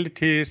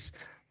functionalities.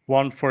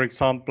 One, for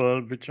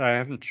example, which I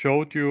haven't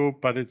showed you,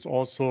 but it's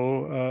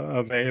also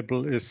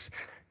available, is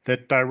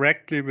that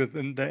directly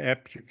within the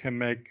app you can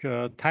make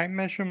time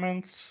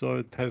measurements. So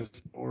it has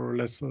more or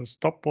less a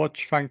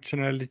stopwatch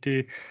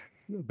functionality.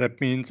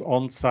 That means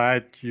on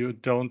site you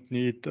don't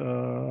need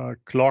a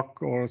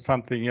clock or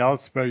something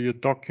else where you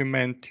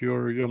document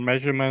your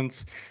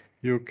measurements.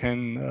 You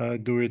can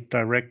do it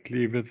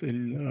directly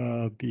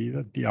within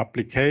the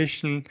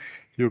application.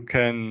 You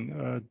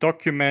can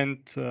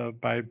document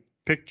by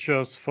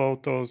pictures,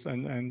 photos,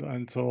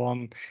 and so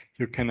on.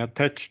 You can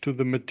attach to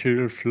the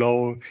material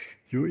flow.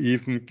 You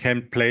even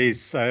can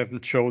place, I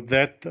haven't showed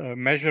that,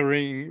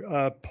 measuring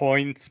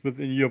points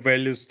within your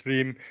value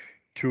stream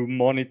to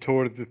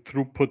monitor the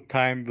throughput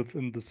time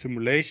within the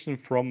simulation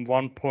from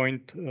one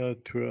point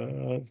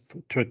to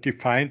a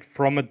defined,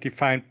 from a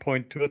defined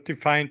point to a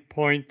defined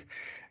point.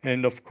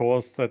 And of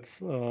course,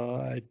 that's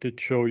I did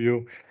show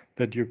you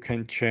that you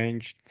can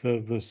change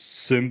the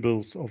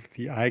symbols of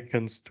the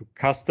icons to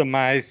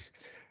customize.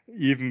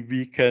 Even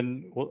we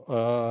can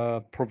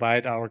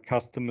provide our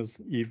customers,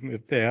 even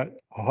if they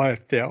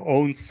have their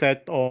own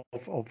set of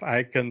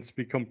icons,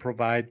 we can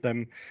provide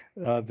them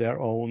their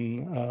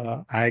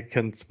own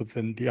icons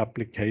within the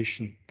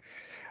application.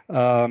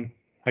 I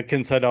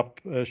can set up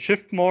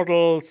shift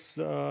models,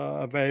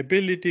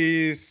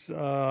 variabilities.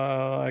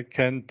 I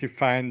can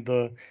define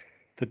the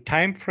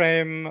time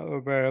frame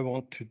where I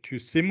want to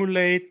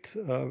simulate.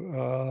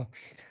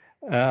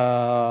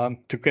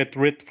 To get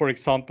rid, for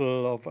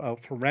example,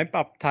 of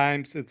ramp-up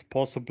times, it's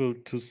possible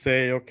to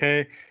say,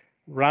 okay,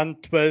 run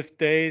 12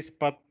 days,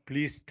 but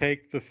please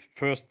take the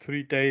first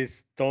 3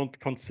 days. Don't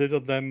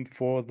consider them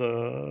for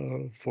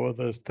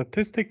the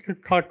statistical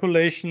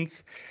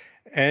calculations.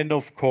 And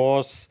of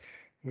course,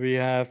 we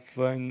have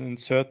in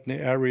certain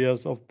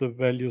areas of the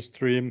value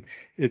stream,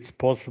 it's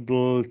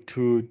possible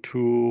to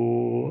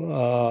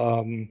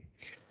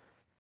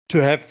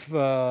have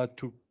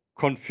to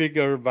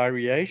configure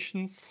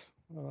variations.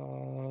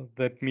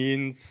 That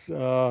means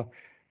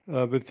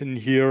within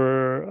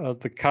here,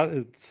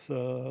 it's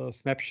a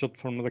snapshot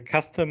from the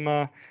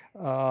customer,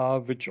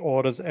 which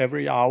orders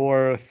every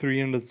hour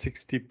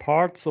 360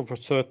 parts of a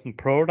certain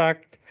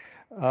product.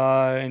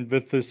 And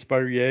with this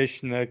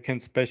variation, I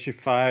can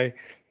specify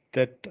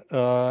that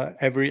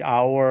every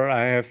hour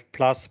I have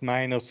plus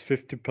minus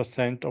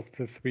 50% of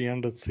the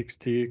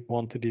 360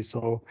 quantity.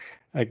 So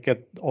I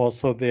get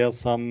also there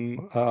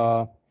some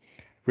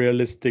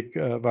realistic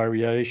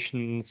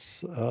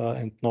variations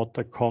and not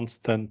a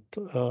constant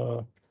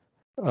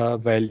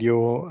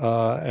value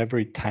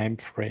every time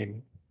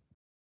frame.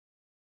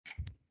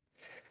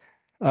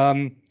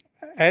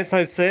 As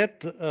I said,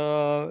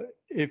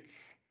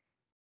 if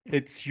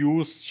It's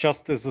used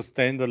just as a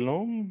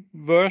standalone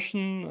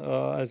version,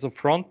 as a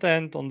front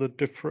end on the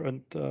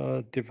different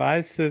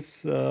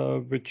devices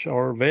which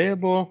are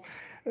available.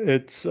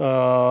 It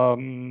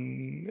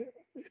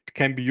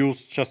can be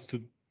used just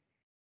to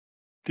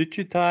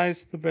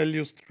digitize the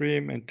value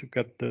stream and to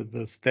get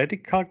the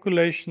static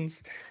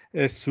calculations.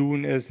 As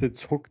soon as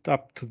it's hooked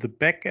up to the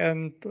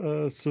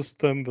backend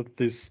system with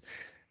this,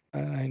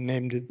 I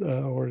named it,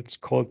 or it's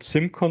called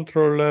SIM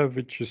controller,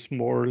 which is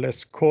more or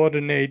less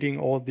coordinating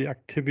all the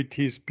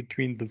activities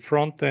between the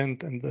front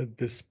end and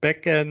this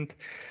backend.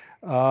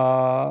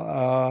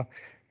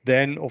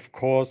 Then, of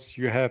course,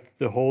 you have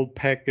the whole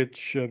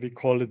package. We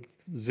call it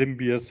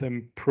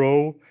SimVSM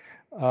Pro,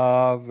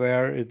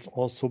 where it's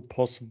also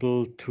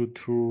possible to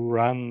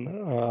run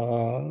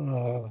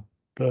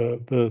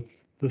the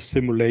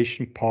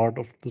simulation part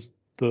of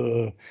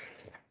the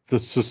the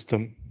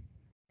system.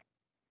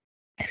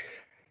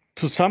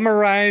 To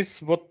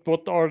summarize,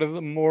 what are the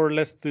more or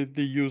less the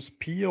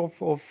USP of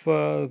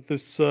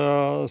this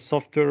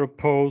software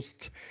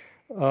opposed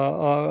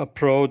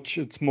approach?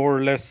 It's more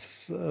or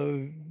less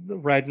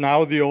right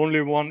now the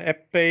only one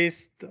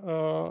app-based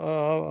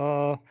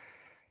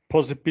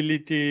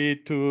possibility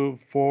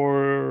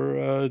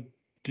for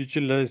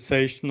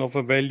digitalization of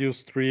a value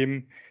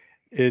stream.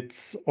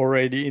 It's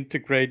already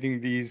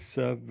integrating these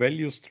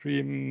value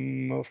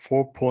stream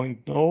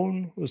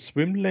 4.0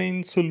 swim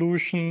lane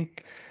solution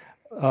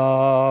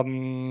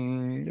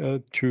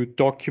to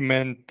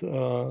document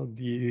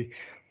the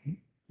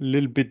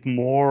little bit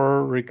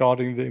more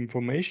regarding the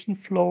information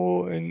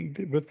flow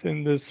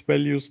within this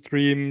value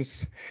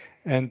streams.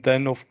 And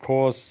then, of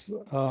course,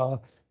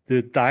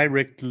 the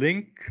direct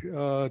link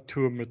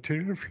to a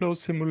material flow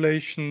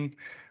simulation.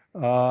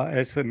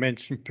 As I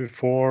mentioned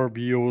before,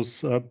 we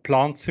use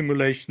plant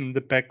simulation in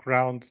the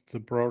background, the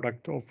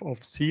product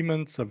of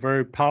Siemens, a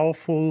very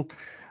powerful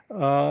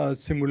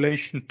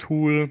simulation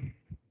tool.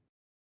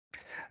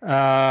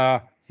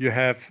 You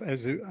have,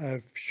 as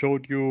I've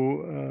showed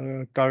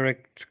you,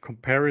 direct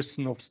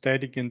comparison of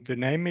static and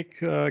dynamic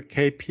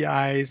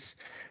KPIs.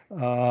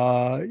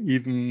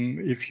 Even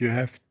if you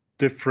have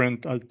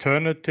different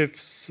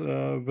alternatives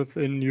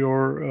within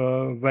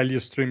your value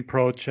stream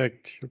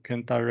project, you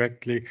can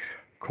directly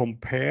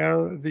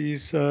compare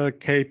these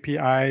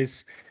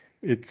KPIs.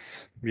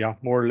 It's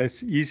more or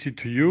less easy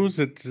to use.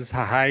 It is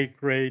a high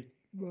grade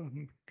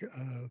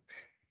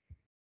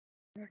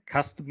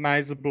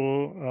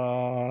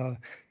customizable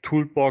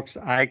toolbox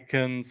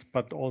icons,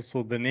 but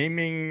also the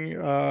naming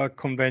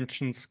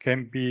conventions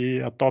can be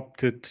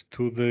adopted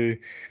to the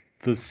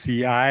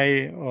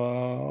CI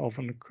of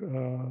a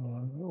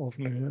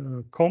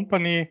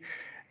company.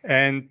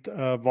 And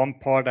one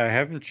part I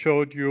haven't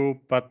showed you,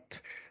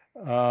 but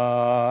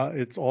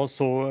it's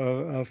also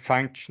a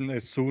function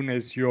as soon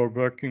as you're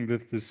working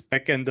with this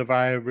backend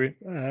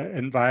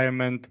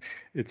environment,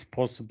 it's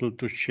possible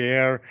to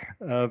share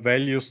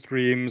value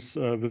streams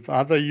with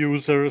other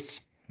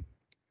users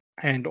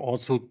and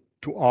also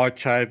to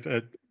archive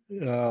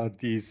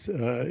these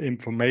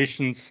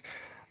informations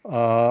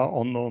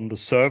on the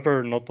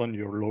server, not on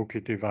your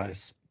local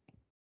device.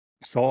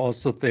 So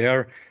also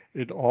there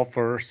it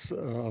offers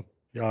a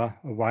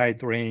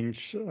wide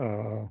range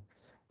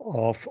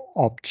of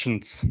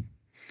options.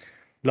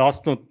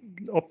 Last not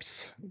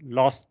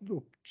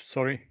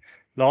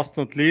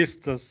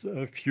least, there's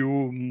a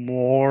few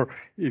more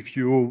if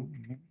you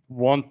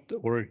want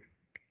a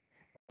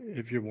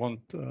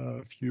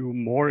few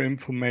more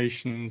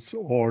informations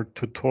or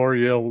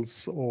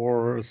tutorials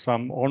or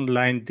some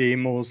online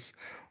demos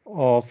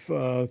of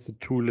the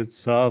tool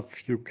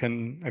itself, you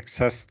can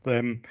access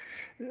them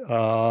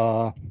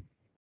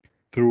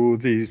through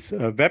these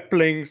web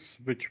links,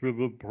 which we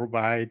will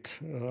provide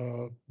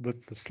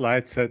with the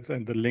slide sets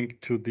and the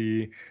link to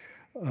the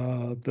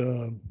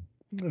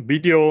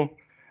video.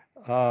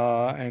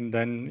 And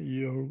then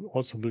you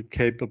also will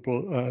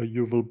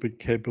be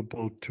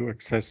capable to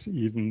access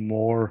even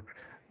more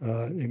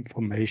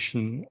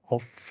information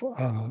of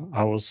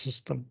our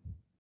system.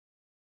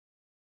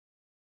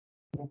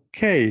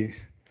 Okay,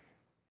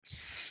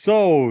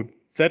 so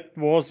that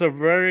was a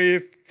very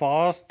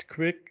fast,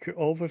 quick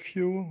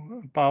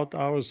overview about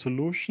our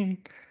solution.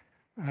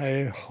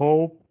 I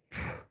hope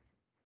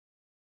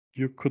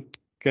you could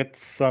get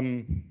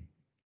some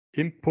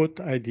input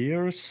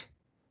ideas,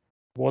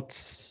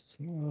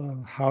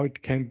 how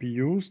it can be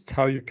used,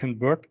 how you can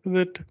work with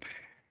it.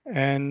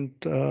 And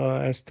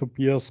as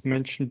Tobias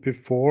mentioned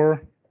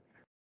before,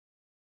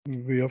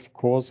 we of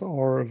course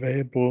are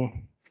available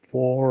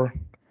for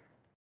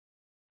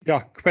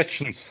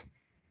questions.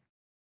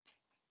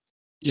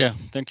 Yeah,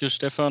 thank you,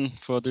 Stefan,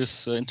 for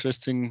this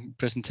interesting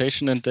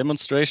presentation and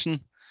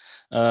demonstration.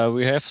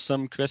 We have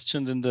some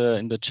questions in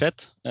the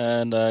chat,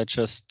 and I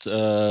just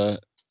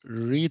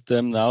read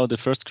them now. The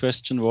first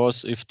question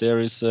was if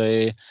there is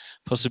a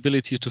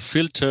possibility to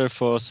filter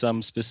for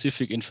some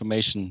specific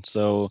information.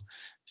 So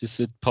is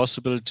it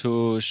possible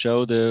to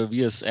show the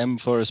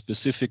VSM for a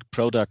specific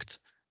product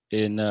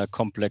in a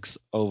complex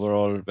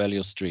overall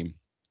value stream?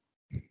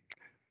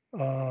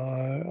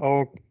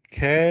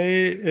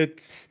 Okay,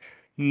 it's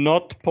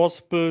not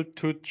possible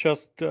to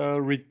just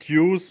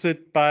reduce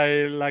it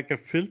by like a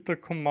filter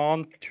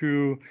command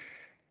to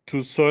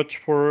search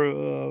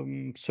for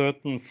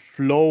certain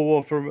flow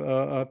of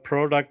a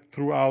product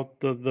throughout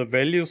the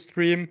value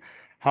stream.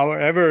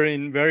 However,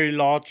 in very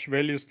large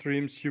value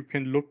streams, you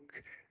can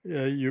look,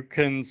 you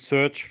can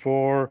search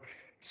for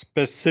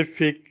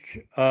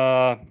specific,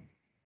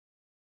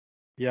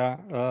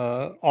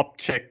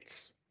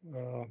 objects.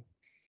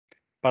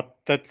 But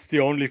that's the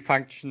only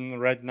function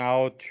right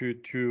now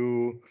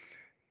to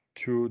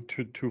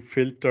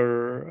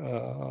filter,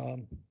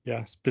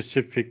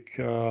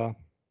 specific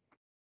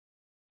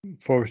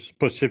for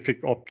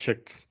specific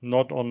objects,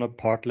 not on a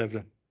part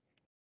level.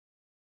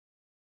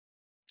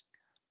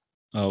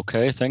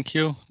 Okay, thank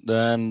you.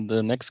 Then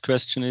the next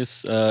question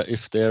is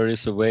if there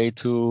is a way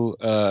to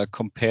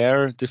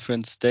compare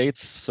different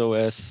states, so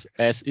as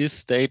is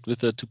state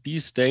with a to be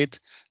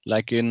state,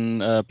 like in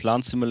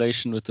plant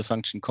simulation with the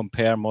function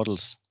compare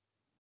models.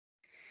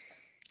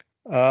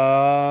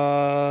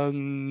 No,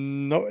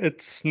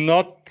 it's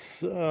not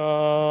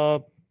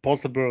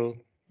possible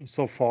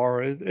so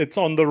far. It's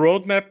on the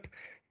roadmap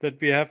that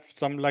we have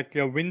some like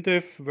a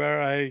WinDiff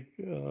where I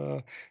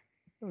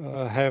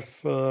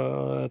have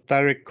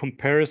direct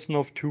comparison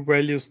of two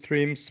value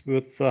streams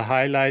with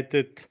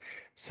highlighted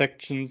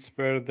sections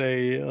where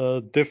they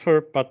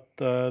differ, but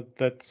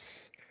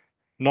that's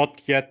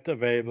not yet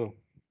available.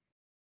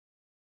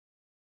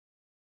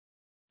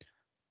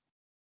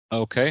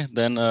 Okay,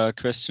 then a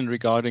question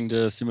regarding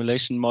the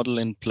simulation model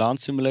in plant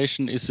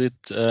simulation. Is it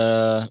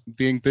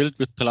being built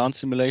with plant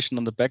simulation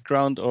on the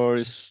background, or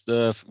is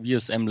the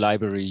VSM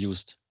library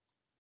used?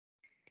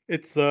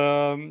 It's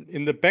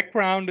in the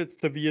background, it's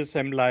the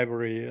VSM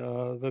library.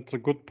 That's a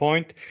good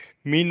point.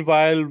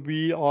 Meanwhile,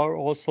 we are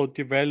also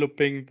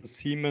developing the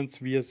Siemens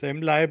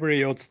VSM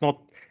library. It's not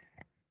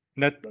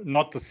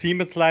the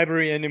Siemens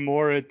library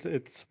anymore.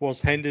 It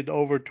was handed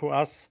over to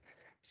us.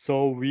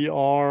 So we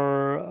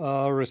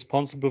are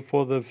responsible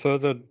for the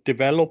further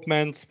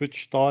developments,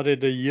 which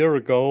started a year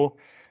ago.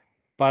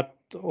 But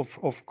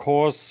of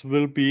course,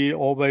 will be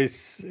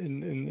always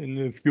in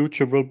the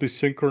future will be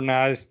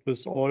synchronized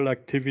with all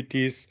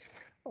activities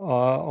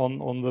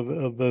on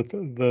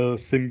the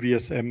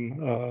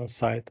SimVSM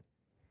side.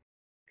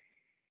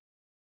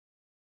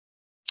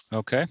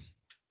 Okay.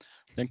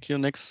 Thank you.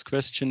 Next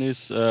question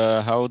is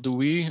how do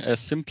we as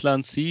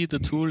Simplan see the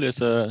tool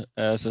as a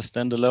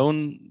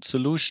standalone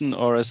solution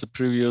or as a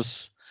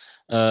previous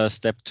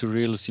step to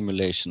real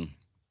simulation?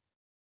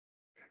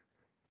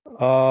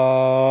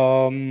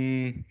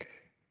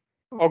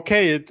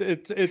 Okay,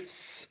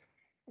 it's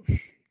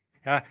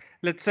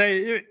let's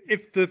say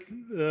if the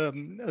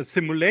a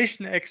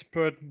simulation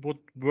expert would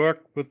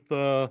work with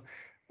the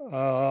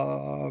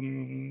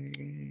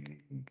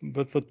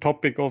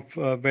topic of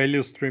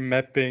value stream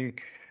mapping,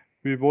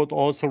 we would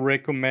also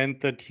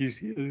recommend that he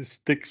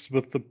sticks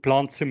with the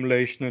plant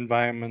simulation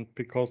environment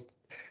because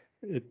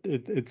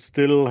it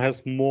still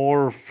has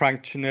more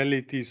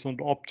functionalities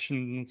and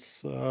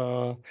options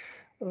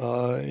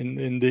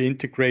in the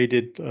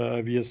integrated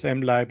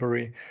VSM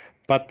library.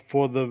 But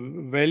for the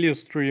value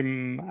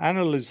stream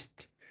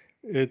analyst,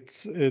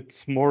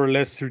 it's more or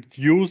less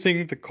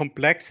reducing the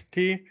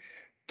complexity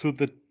to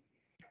the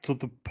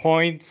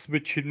points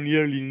which it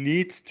nearly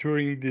needs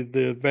during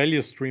the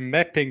value stream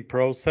mapping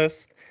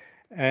process.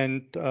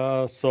 And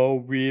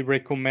so we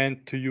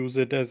recommend to use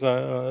it as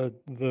a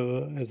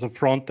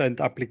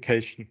front-end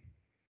application.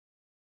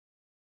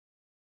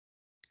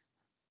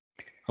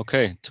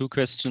 Okay, two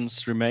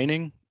questions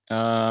remaining.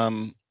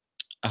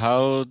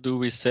 How do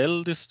we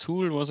sell this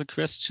tool was a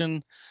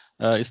question.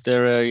 Is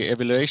there a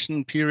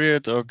evaluation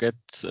period or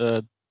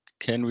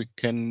can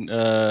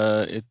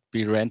it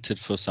be rented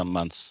for some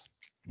months?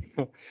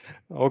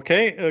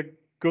 Okay, a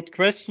good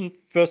question.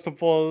 First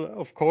of all,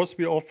 of course,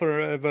 we offer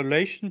an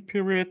evaluation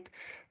period.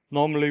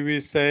 Normally we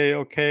say,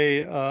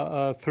 okay,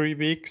 3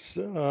 weeks,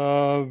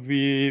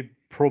 we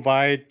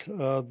provide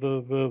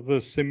the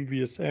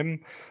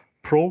SimVSM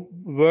Pro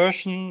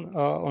version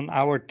on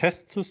our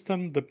test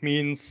system. That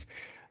means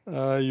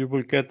you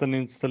will get an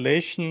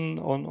installation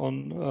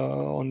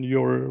on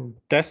your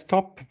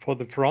desktop for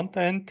the front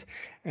end,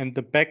 and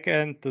the back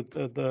end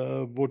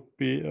would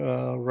be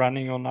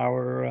running on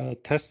our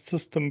test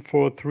system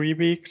for 3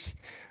 weeks.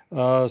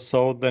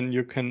 So then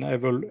you can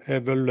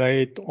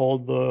evaluate all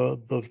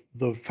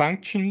the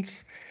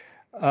functions.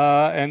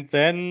 And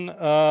then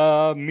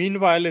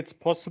meanwhile, it's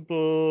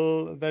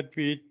possible that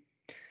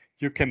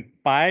you can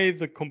buy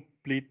the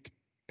complete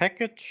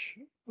package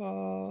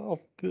of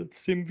the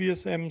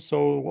SimVSM.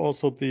 So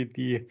also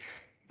the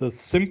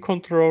SIM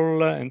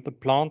controller and the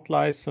plant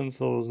license,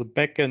 so the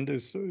backend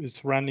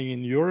is running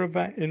in your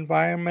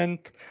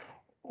environment,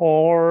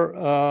 or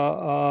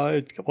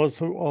it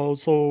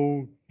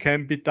also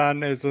can be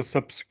done as a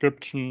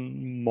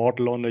subscription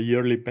model on a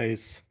yearly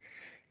basis.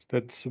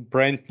 That's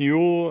brand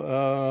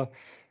new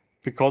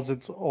because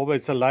it's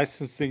always a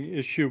licensing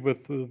issue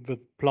with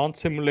plant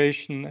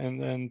simulation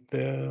and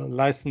the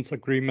license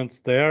agreements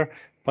there.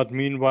 but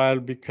meanwhile,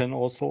 we can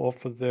also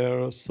offer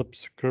their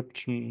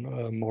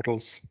subscription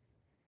models.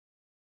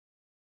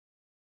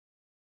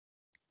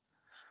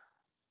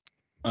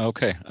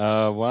 Okay,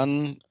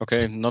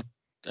 not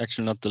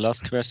the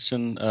last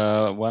question.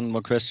 One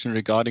more question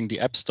regarding the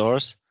app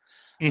stores.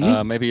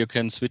 Maybe you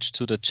can switch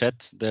to the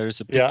chat. There is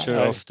a picture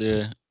of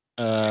the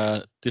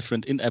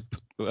different in-app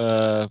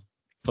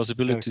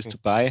possibilities to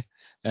buy,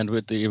 and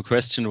with the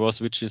question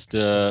was which is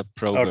the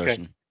Pro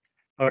version.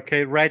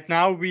 Okay, right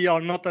now we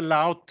are not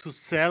allowed to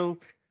sell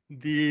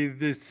the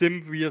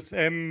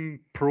SimVSM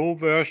Pro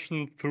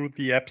version through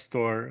the App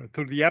Store.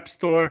 Through the App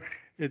Store,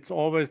 it's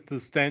always the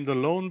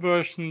standalone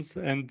versions,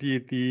 and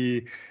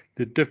the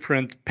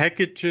different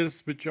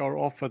packages which are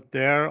offered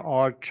there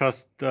are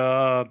just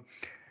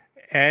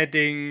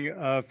adding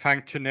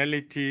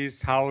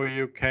functionalities, how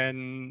you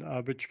can,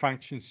 which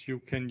functions you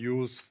can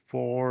use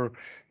for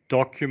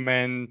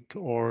document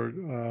or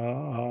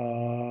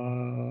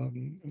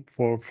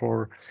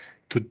for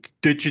to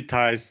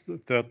digitize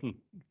certain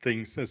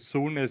things. As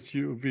soon as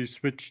we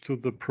switch to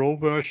the Pro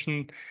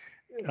version,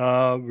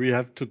 we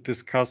have to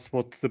discuss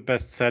what's the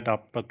best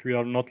setup, but we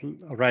are not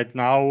right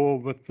now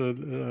with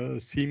the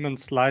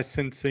Siemens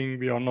licensing.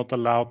 We are not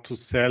allowed to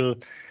sell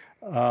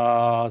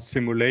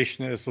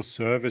simulation as a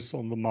service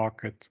on the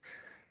market.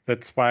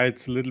 That's why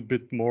it's a little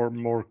bit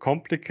more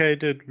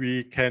complicated.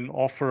 We can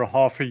offer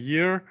half a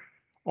year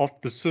of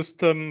the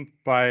system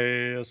by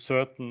a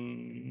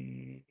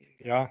certain,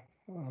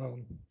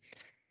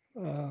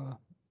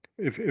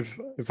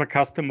 if a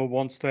customer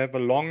wants to have a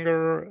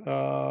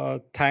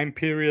longer time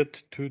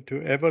period to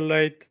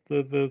evaluate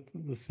the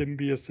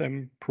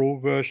SimVSM Pro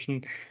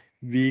version,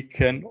 we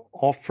can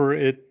offer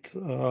it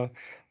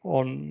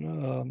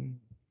on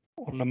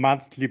a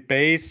monthly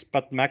base,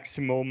 but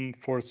maximum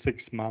for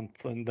 6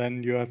 months. And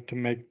then you have to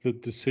make the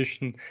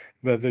decision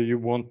whether you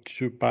want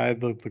to buy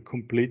the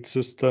complete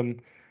system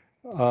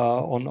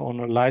on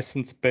a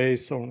license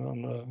base or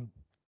on a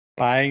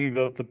buying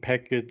the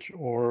package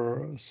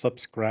or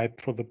subscribe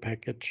for the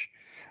package.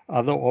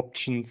 Other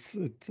options,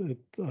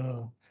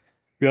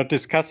 we are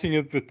discussing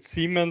it with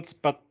Siemens,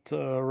 but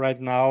right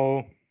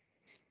now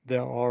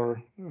there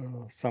are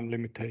some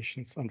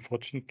limitations,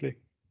 unfortunately.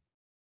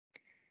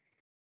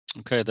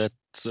 Okay,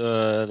 that's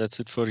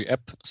it for the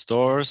app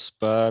stores.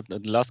 But the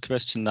last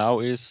question now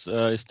is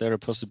there a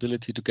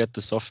possibility to get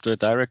the software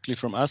directly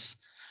from us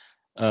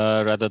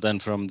rather than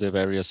from the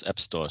various app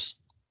stores?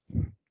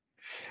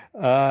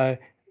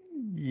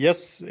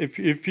 Yes,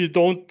 if you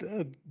don't,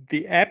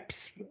 the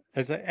apps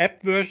as an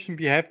app version,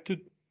 we have to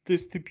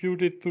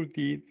distribute it through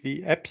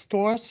the app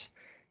stores.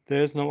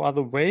 There's no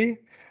other way.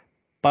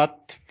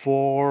 But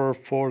for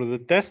the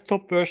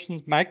desktop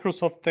versions,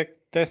 Microsoft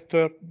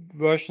desktop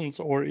versions,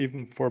 or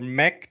even for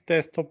Mac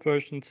desktop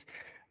versions,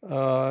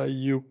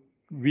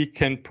 we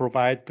can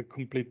provide the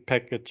complete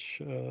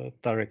package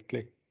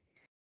directly.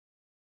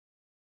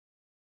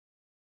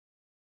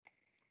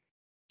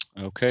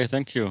 Okay,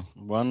 thank you.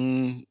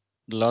 One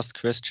last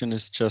question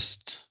is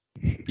just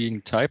being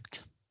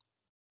typed.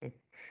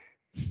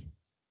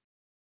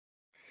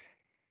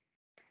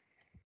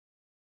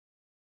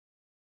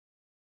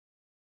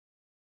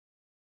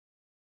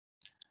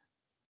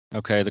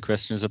 Okay, the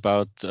question is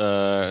about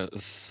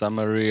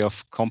summary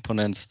of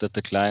components that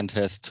the client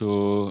has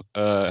to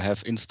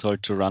have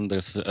installed to run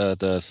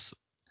the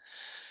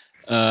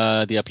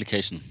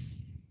application.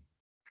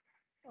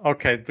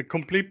 Okay, the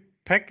complete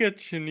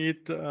package, you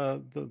need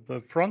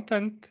the front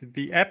end,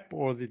 the app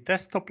or the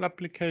desktop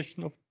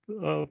application of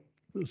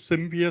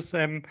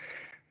SimVSM.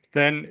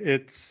 Then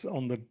it's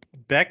on the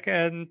back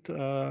end,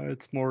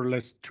 it's more or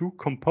less two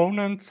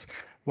components.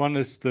 One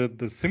is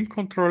the SIM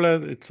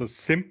controller. It's a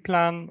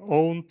SimPlan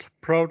owned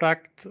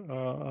product.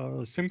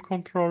 SIM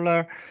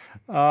controller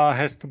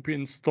has to be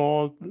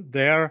installed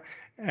there.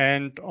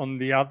 And on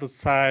the other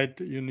side,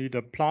 you need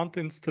a plant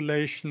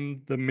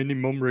installation. The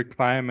minimum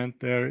requirement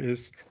there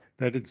is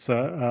that it's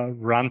a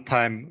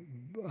runtime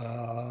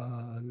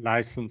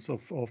license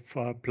of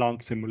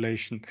plant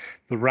simulation.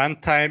 The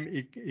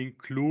runtime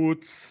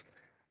includes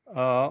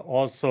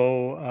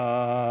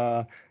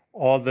also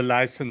all the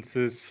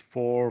licenses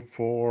for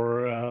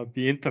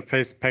the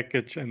interface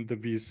package and the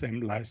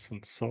VSM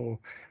license. So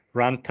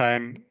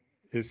runtime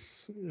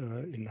is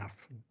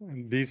enough.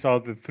 And these are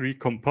the three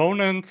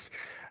components.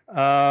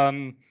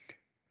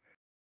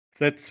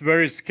 That's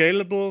very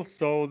scalable.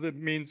 So that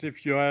means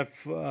if you have,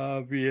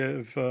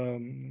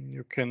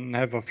 you can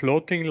have a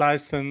floating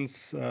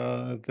license.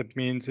 That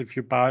means if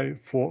you buy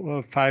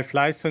 5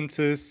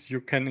 licenses,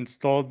 you can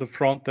install the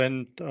front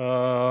end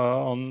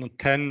on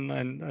 10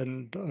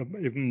 and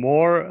even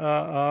more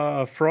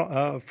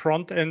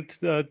front end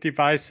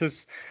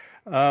devices.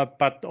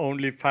 But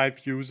only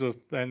 5 users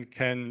then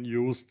can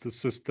use the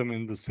system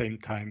in the same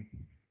time.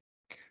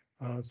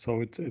 So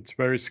it's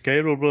very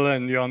scalable.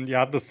 And on the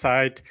other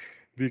side,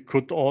 we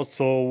could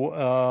also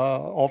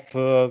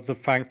offer the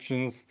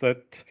functions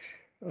that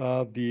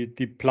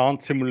the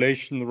plant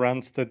simulation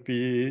runs, that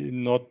we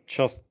not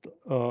just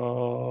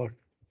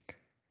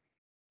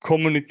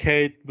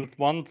communicate with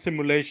one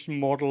simulation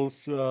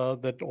models,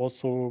 that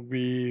also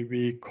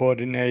we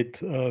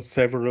coordinate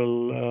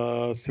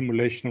several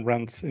simulation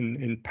runs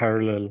in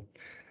parallel.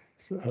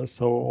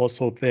 So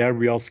also there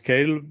we are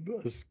scalable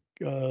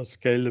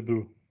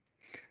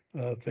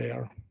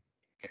there.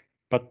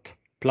 But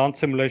plant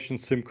simulation,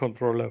 sim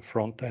controller,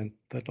 front end,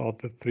 that are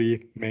the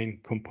three main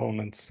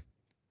components.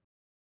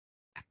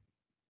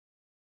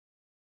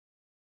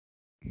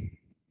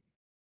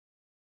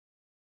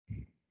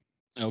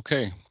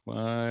 Okay,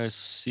 I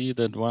see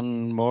that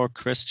one more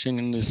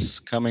question is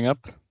coming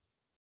up.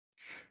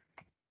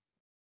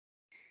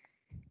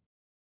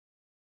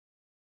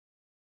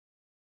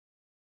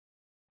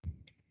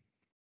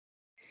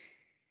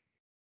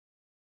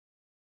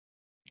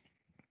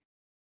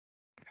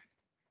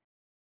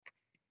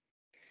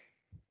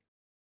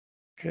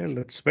 Okay,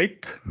 let's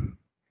wait.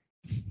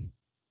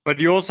 But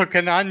you also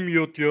can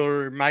unmute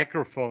your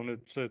microphone.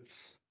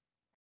 It's.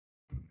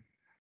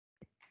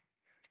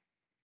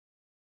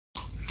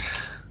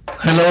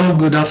 Hello,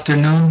 good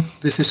afternoon.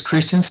 This is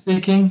Christian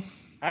speaking.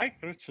 Hi,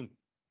 Christian.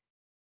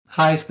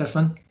 Hi,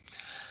 Stefan.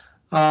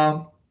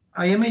 I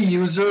am a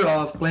user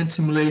of plant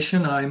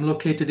simulation. I'm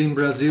located in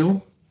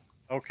Brazil.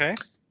 Okay.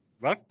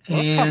 Welcome.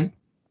 And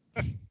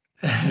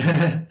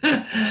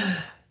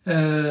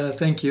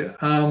thank you.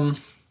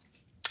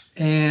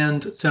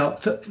 And so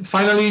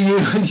finally,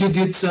 you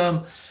did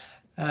some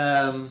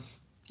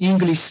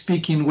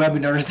English-speaking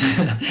webinars.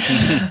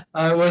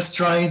 I was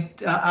trying.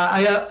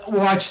 I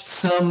watched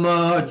some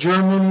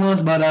German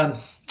ones, but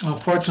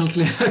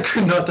unfortunately, I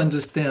could not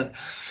understand.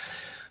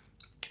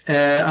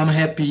 I'm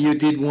happy you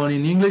did one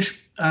in English.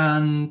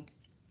 And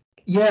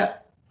yeah,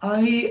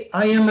 I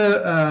am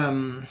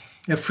a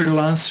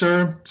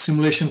freelancer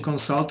simulation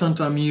consultant.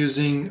 I'm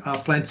using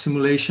plant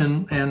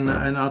simulation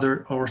and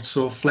other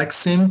also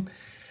FlexSim.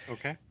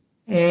 Okay.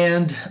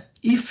 And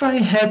if I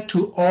had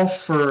to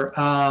offer,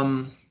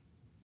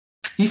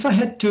 if I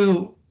had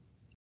to,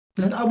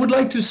 I would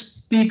like to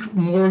speak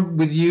more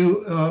with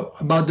you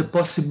about the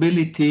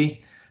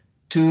possibility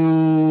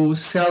to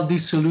sell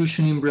this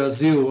solution in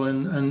Brazil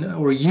and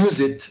or use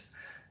it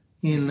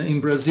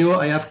in Brazil.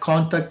 I have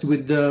contact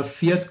with the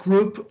Fiat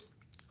Group.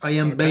 I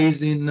am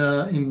based in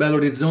Belo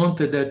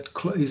Horizonte, that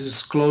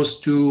is close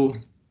to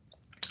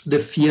the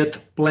Fiat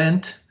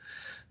plant,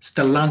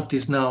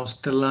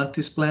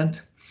 Stellantis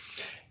plant,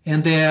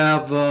 and they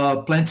have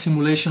plant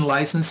simulation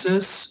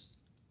licenses.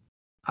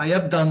 I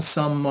have done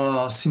some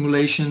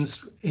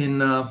simulations in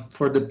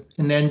for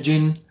an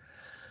engine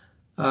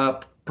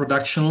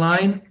production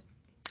line,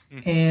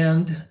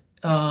 and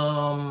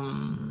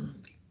an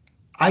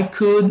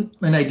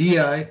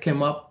idea I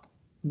came up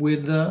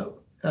with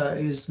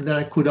is that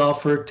I could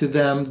offer to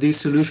them this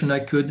solution. I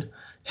could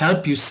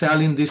help you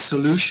selling this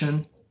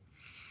solution.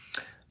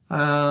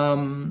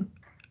 And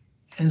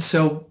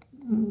so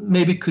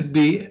maybe it could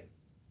be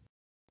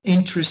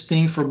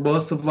interesting for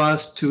both of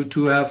us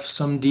to have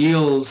some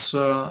deals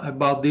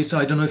about this.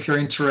 I don't know if you're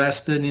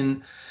interested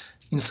in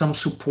some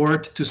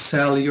support to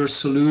sell your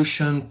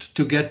solution,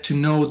 to get to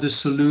know the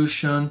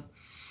solution.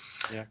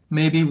 Yeah.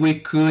 Maybe we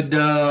could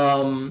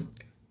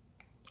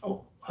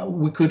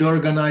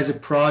organize a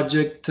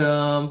project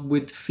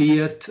with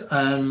Fiat,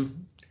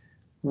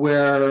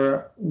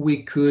 where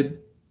we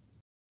could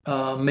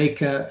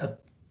make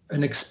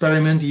an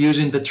experiment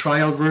using the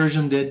trial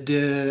version that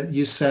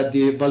you said,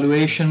 the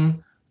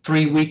evaluation,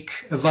 3-week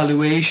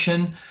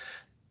evaluation,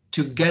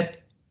 to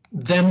get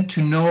them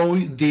to know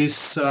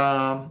this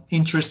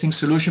interesting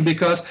solution.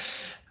 Because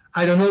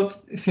I don't know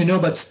if you know,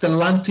 but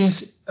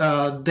Stellantis,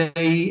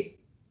 they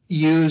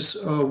use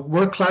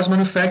world-class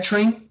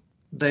manufacturing.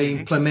 They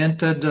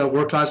implemented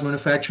world-class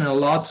manufacturing a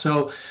lot.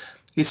 So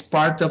it's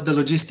part of the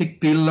logistic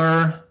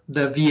pillar,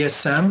 the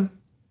VSM.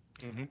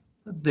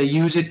 They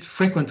use it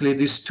frequently,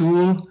 this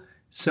tool.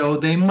 So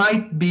they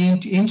might be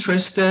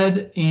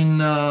interested in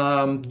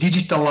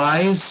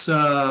digitalize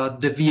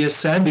the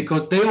VSM,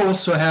 because they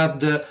also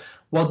have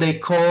what they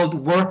call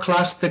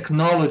world-class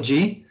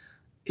technology.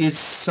 Is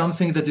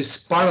something that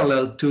is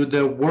parallel to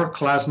the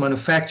world-class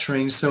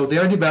manufacturing. So they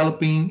are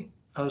developing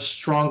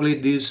strongly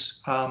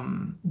these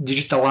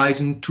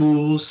digitalizing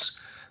tools.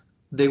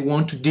 They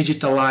want to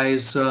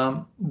digitalize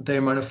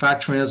their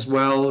manufacturing as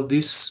well.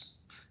 This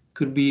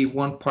could be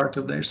one part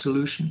of their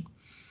solution.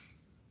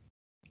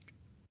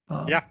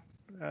 Yeah,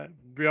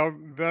 we are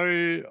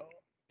very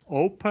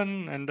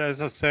open, and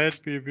as I said,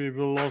 we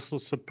will also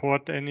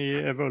support any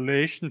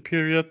evaluation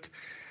period,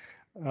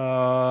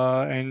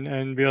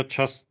 and we are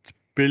just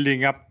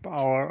building up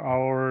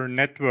our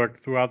network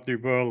throughout the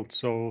world.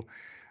 So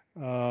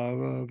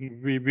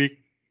we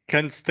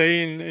can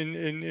stay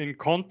in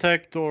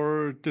contact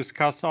or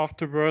discuss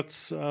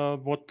afterwards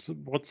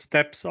what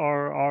steps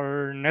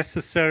are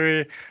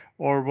necessary,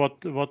 or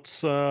what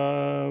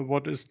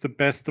is the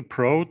best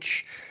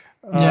approach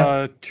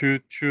to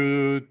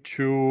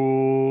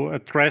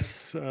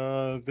address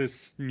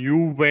this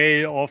new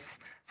way of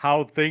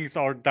how things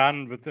are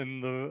done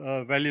within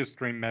the value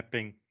stream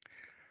mapping.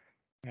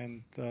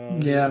 And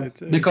yeah,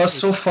 because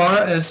so far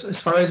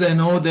as far as I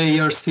know, they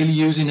are still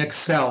using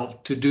Excel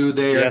to do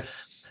their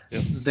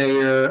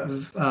their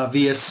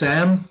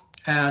VSM,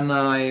 and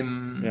I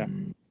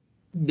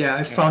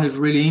found it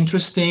really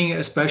interesting,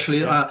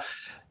 especially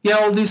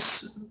all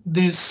this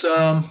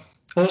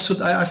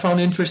also I found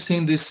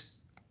interesting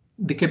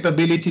the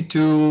capability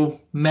to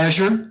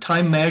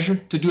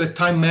to do a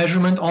time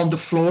measurement on the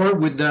floor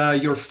with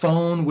your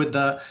phone, with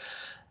a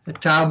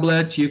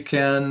tablet. You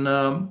can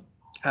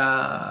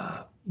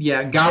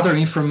gather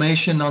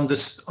information on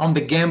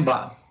the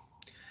Gamba.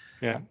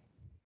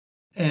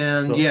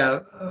 And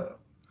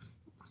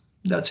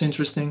that's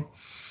interesting.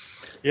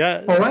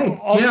 All right.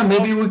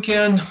 Maybe we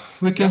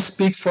can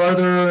speak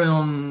further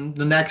on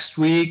the next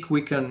week.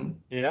 We can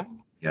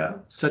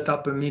set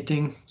up a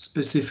meeting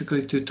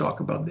specifically to talk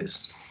about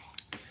this.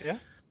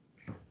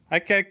 I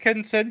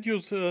can send you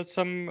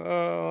some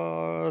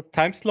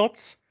time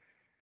slots.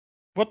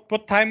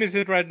 What time is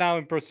it right now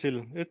in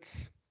Brazil?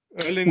 It's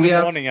early in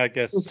the morning, I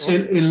guess. It's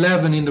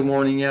 11 in the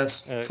morning,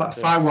 yes.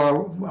 5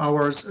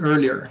 hours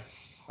earlier.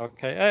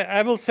 Okay,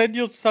 I will send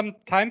you some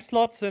time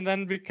slots, and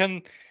then we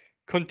can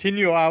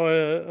continue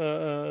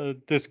our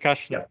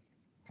discussion. Yeah.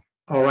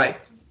 All right.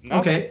 No?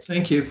 Okay,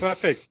 thank you.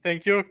 Perfect.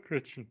 Thank you,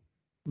 Christian.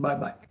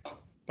 Bye-bye.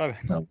 Bye-bye.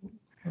 No,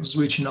 I was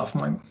switching off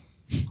my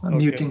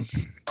muting.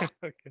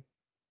 Okay.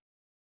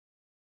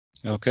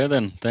 Okay,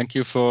 then. Thank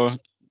you for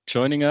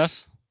joining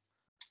us.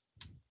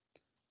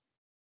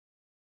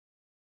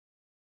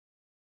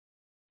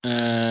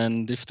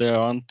 And if there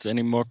aren't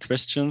any more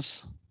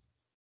questions,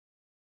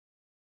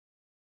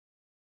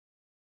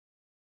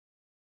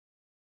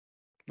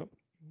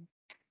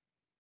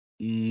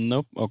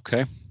 nope.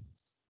 Okay.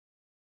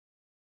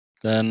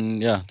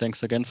 Then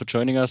thanks again for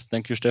joining us.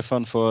 Thank you,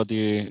 Stefan, for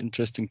the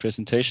interesting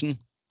presentation.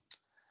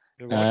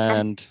 You're welcome.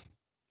 And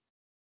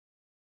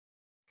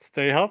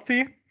stay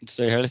healthy.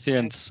 Stay healthy,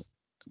 and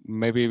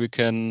maybe we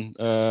can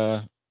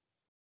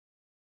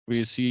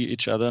we see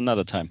each other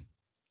another time.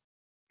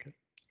 Okay.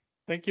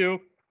 Thank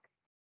you.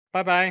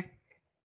 Bye-bye.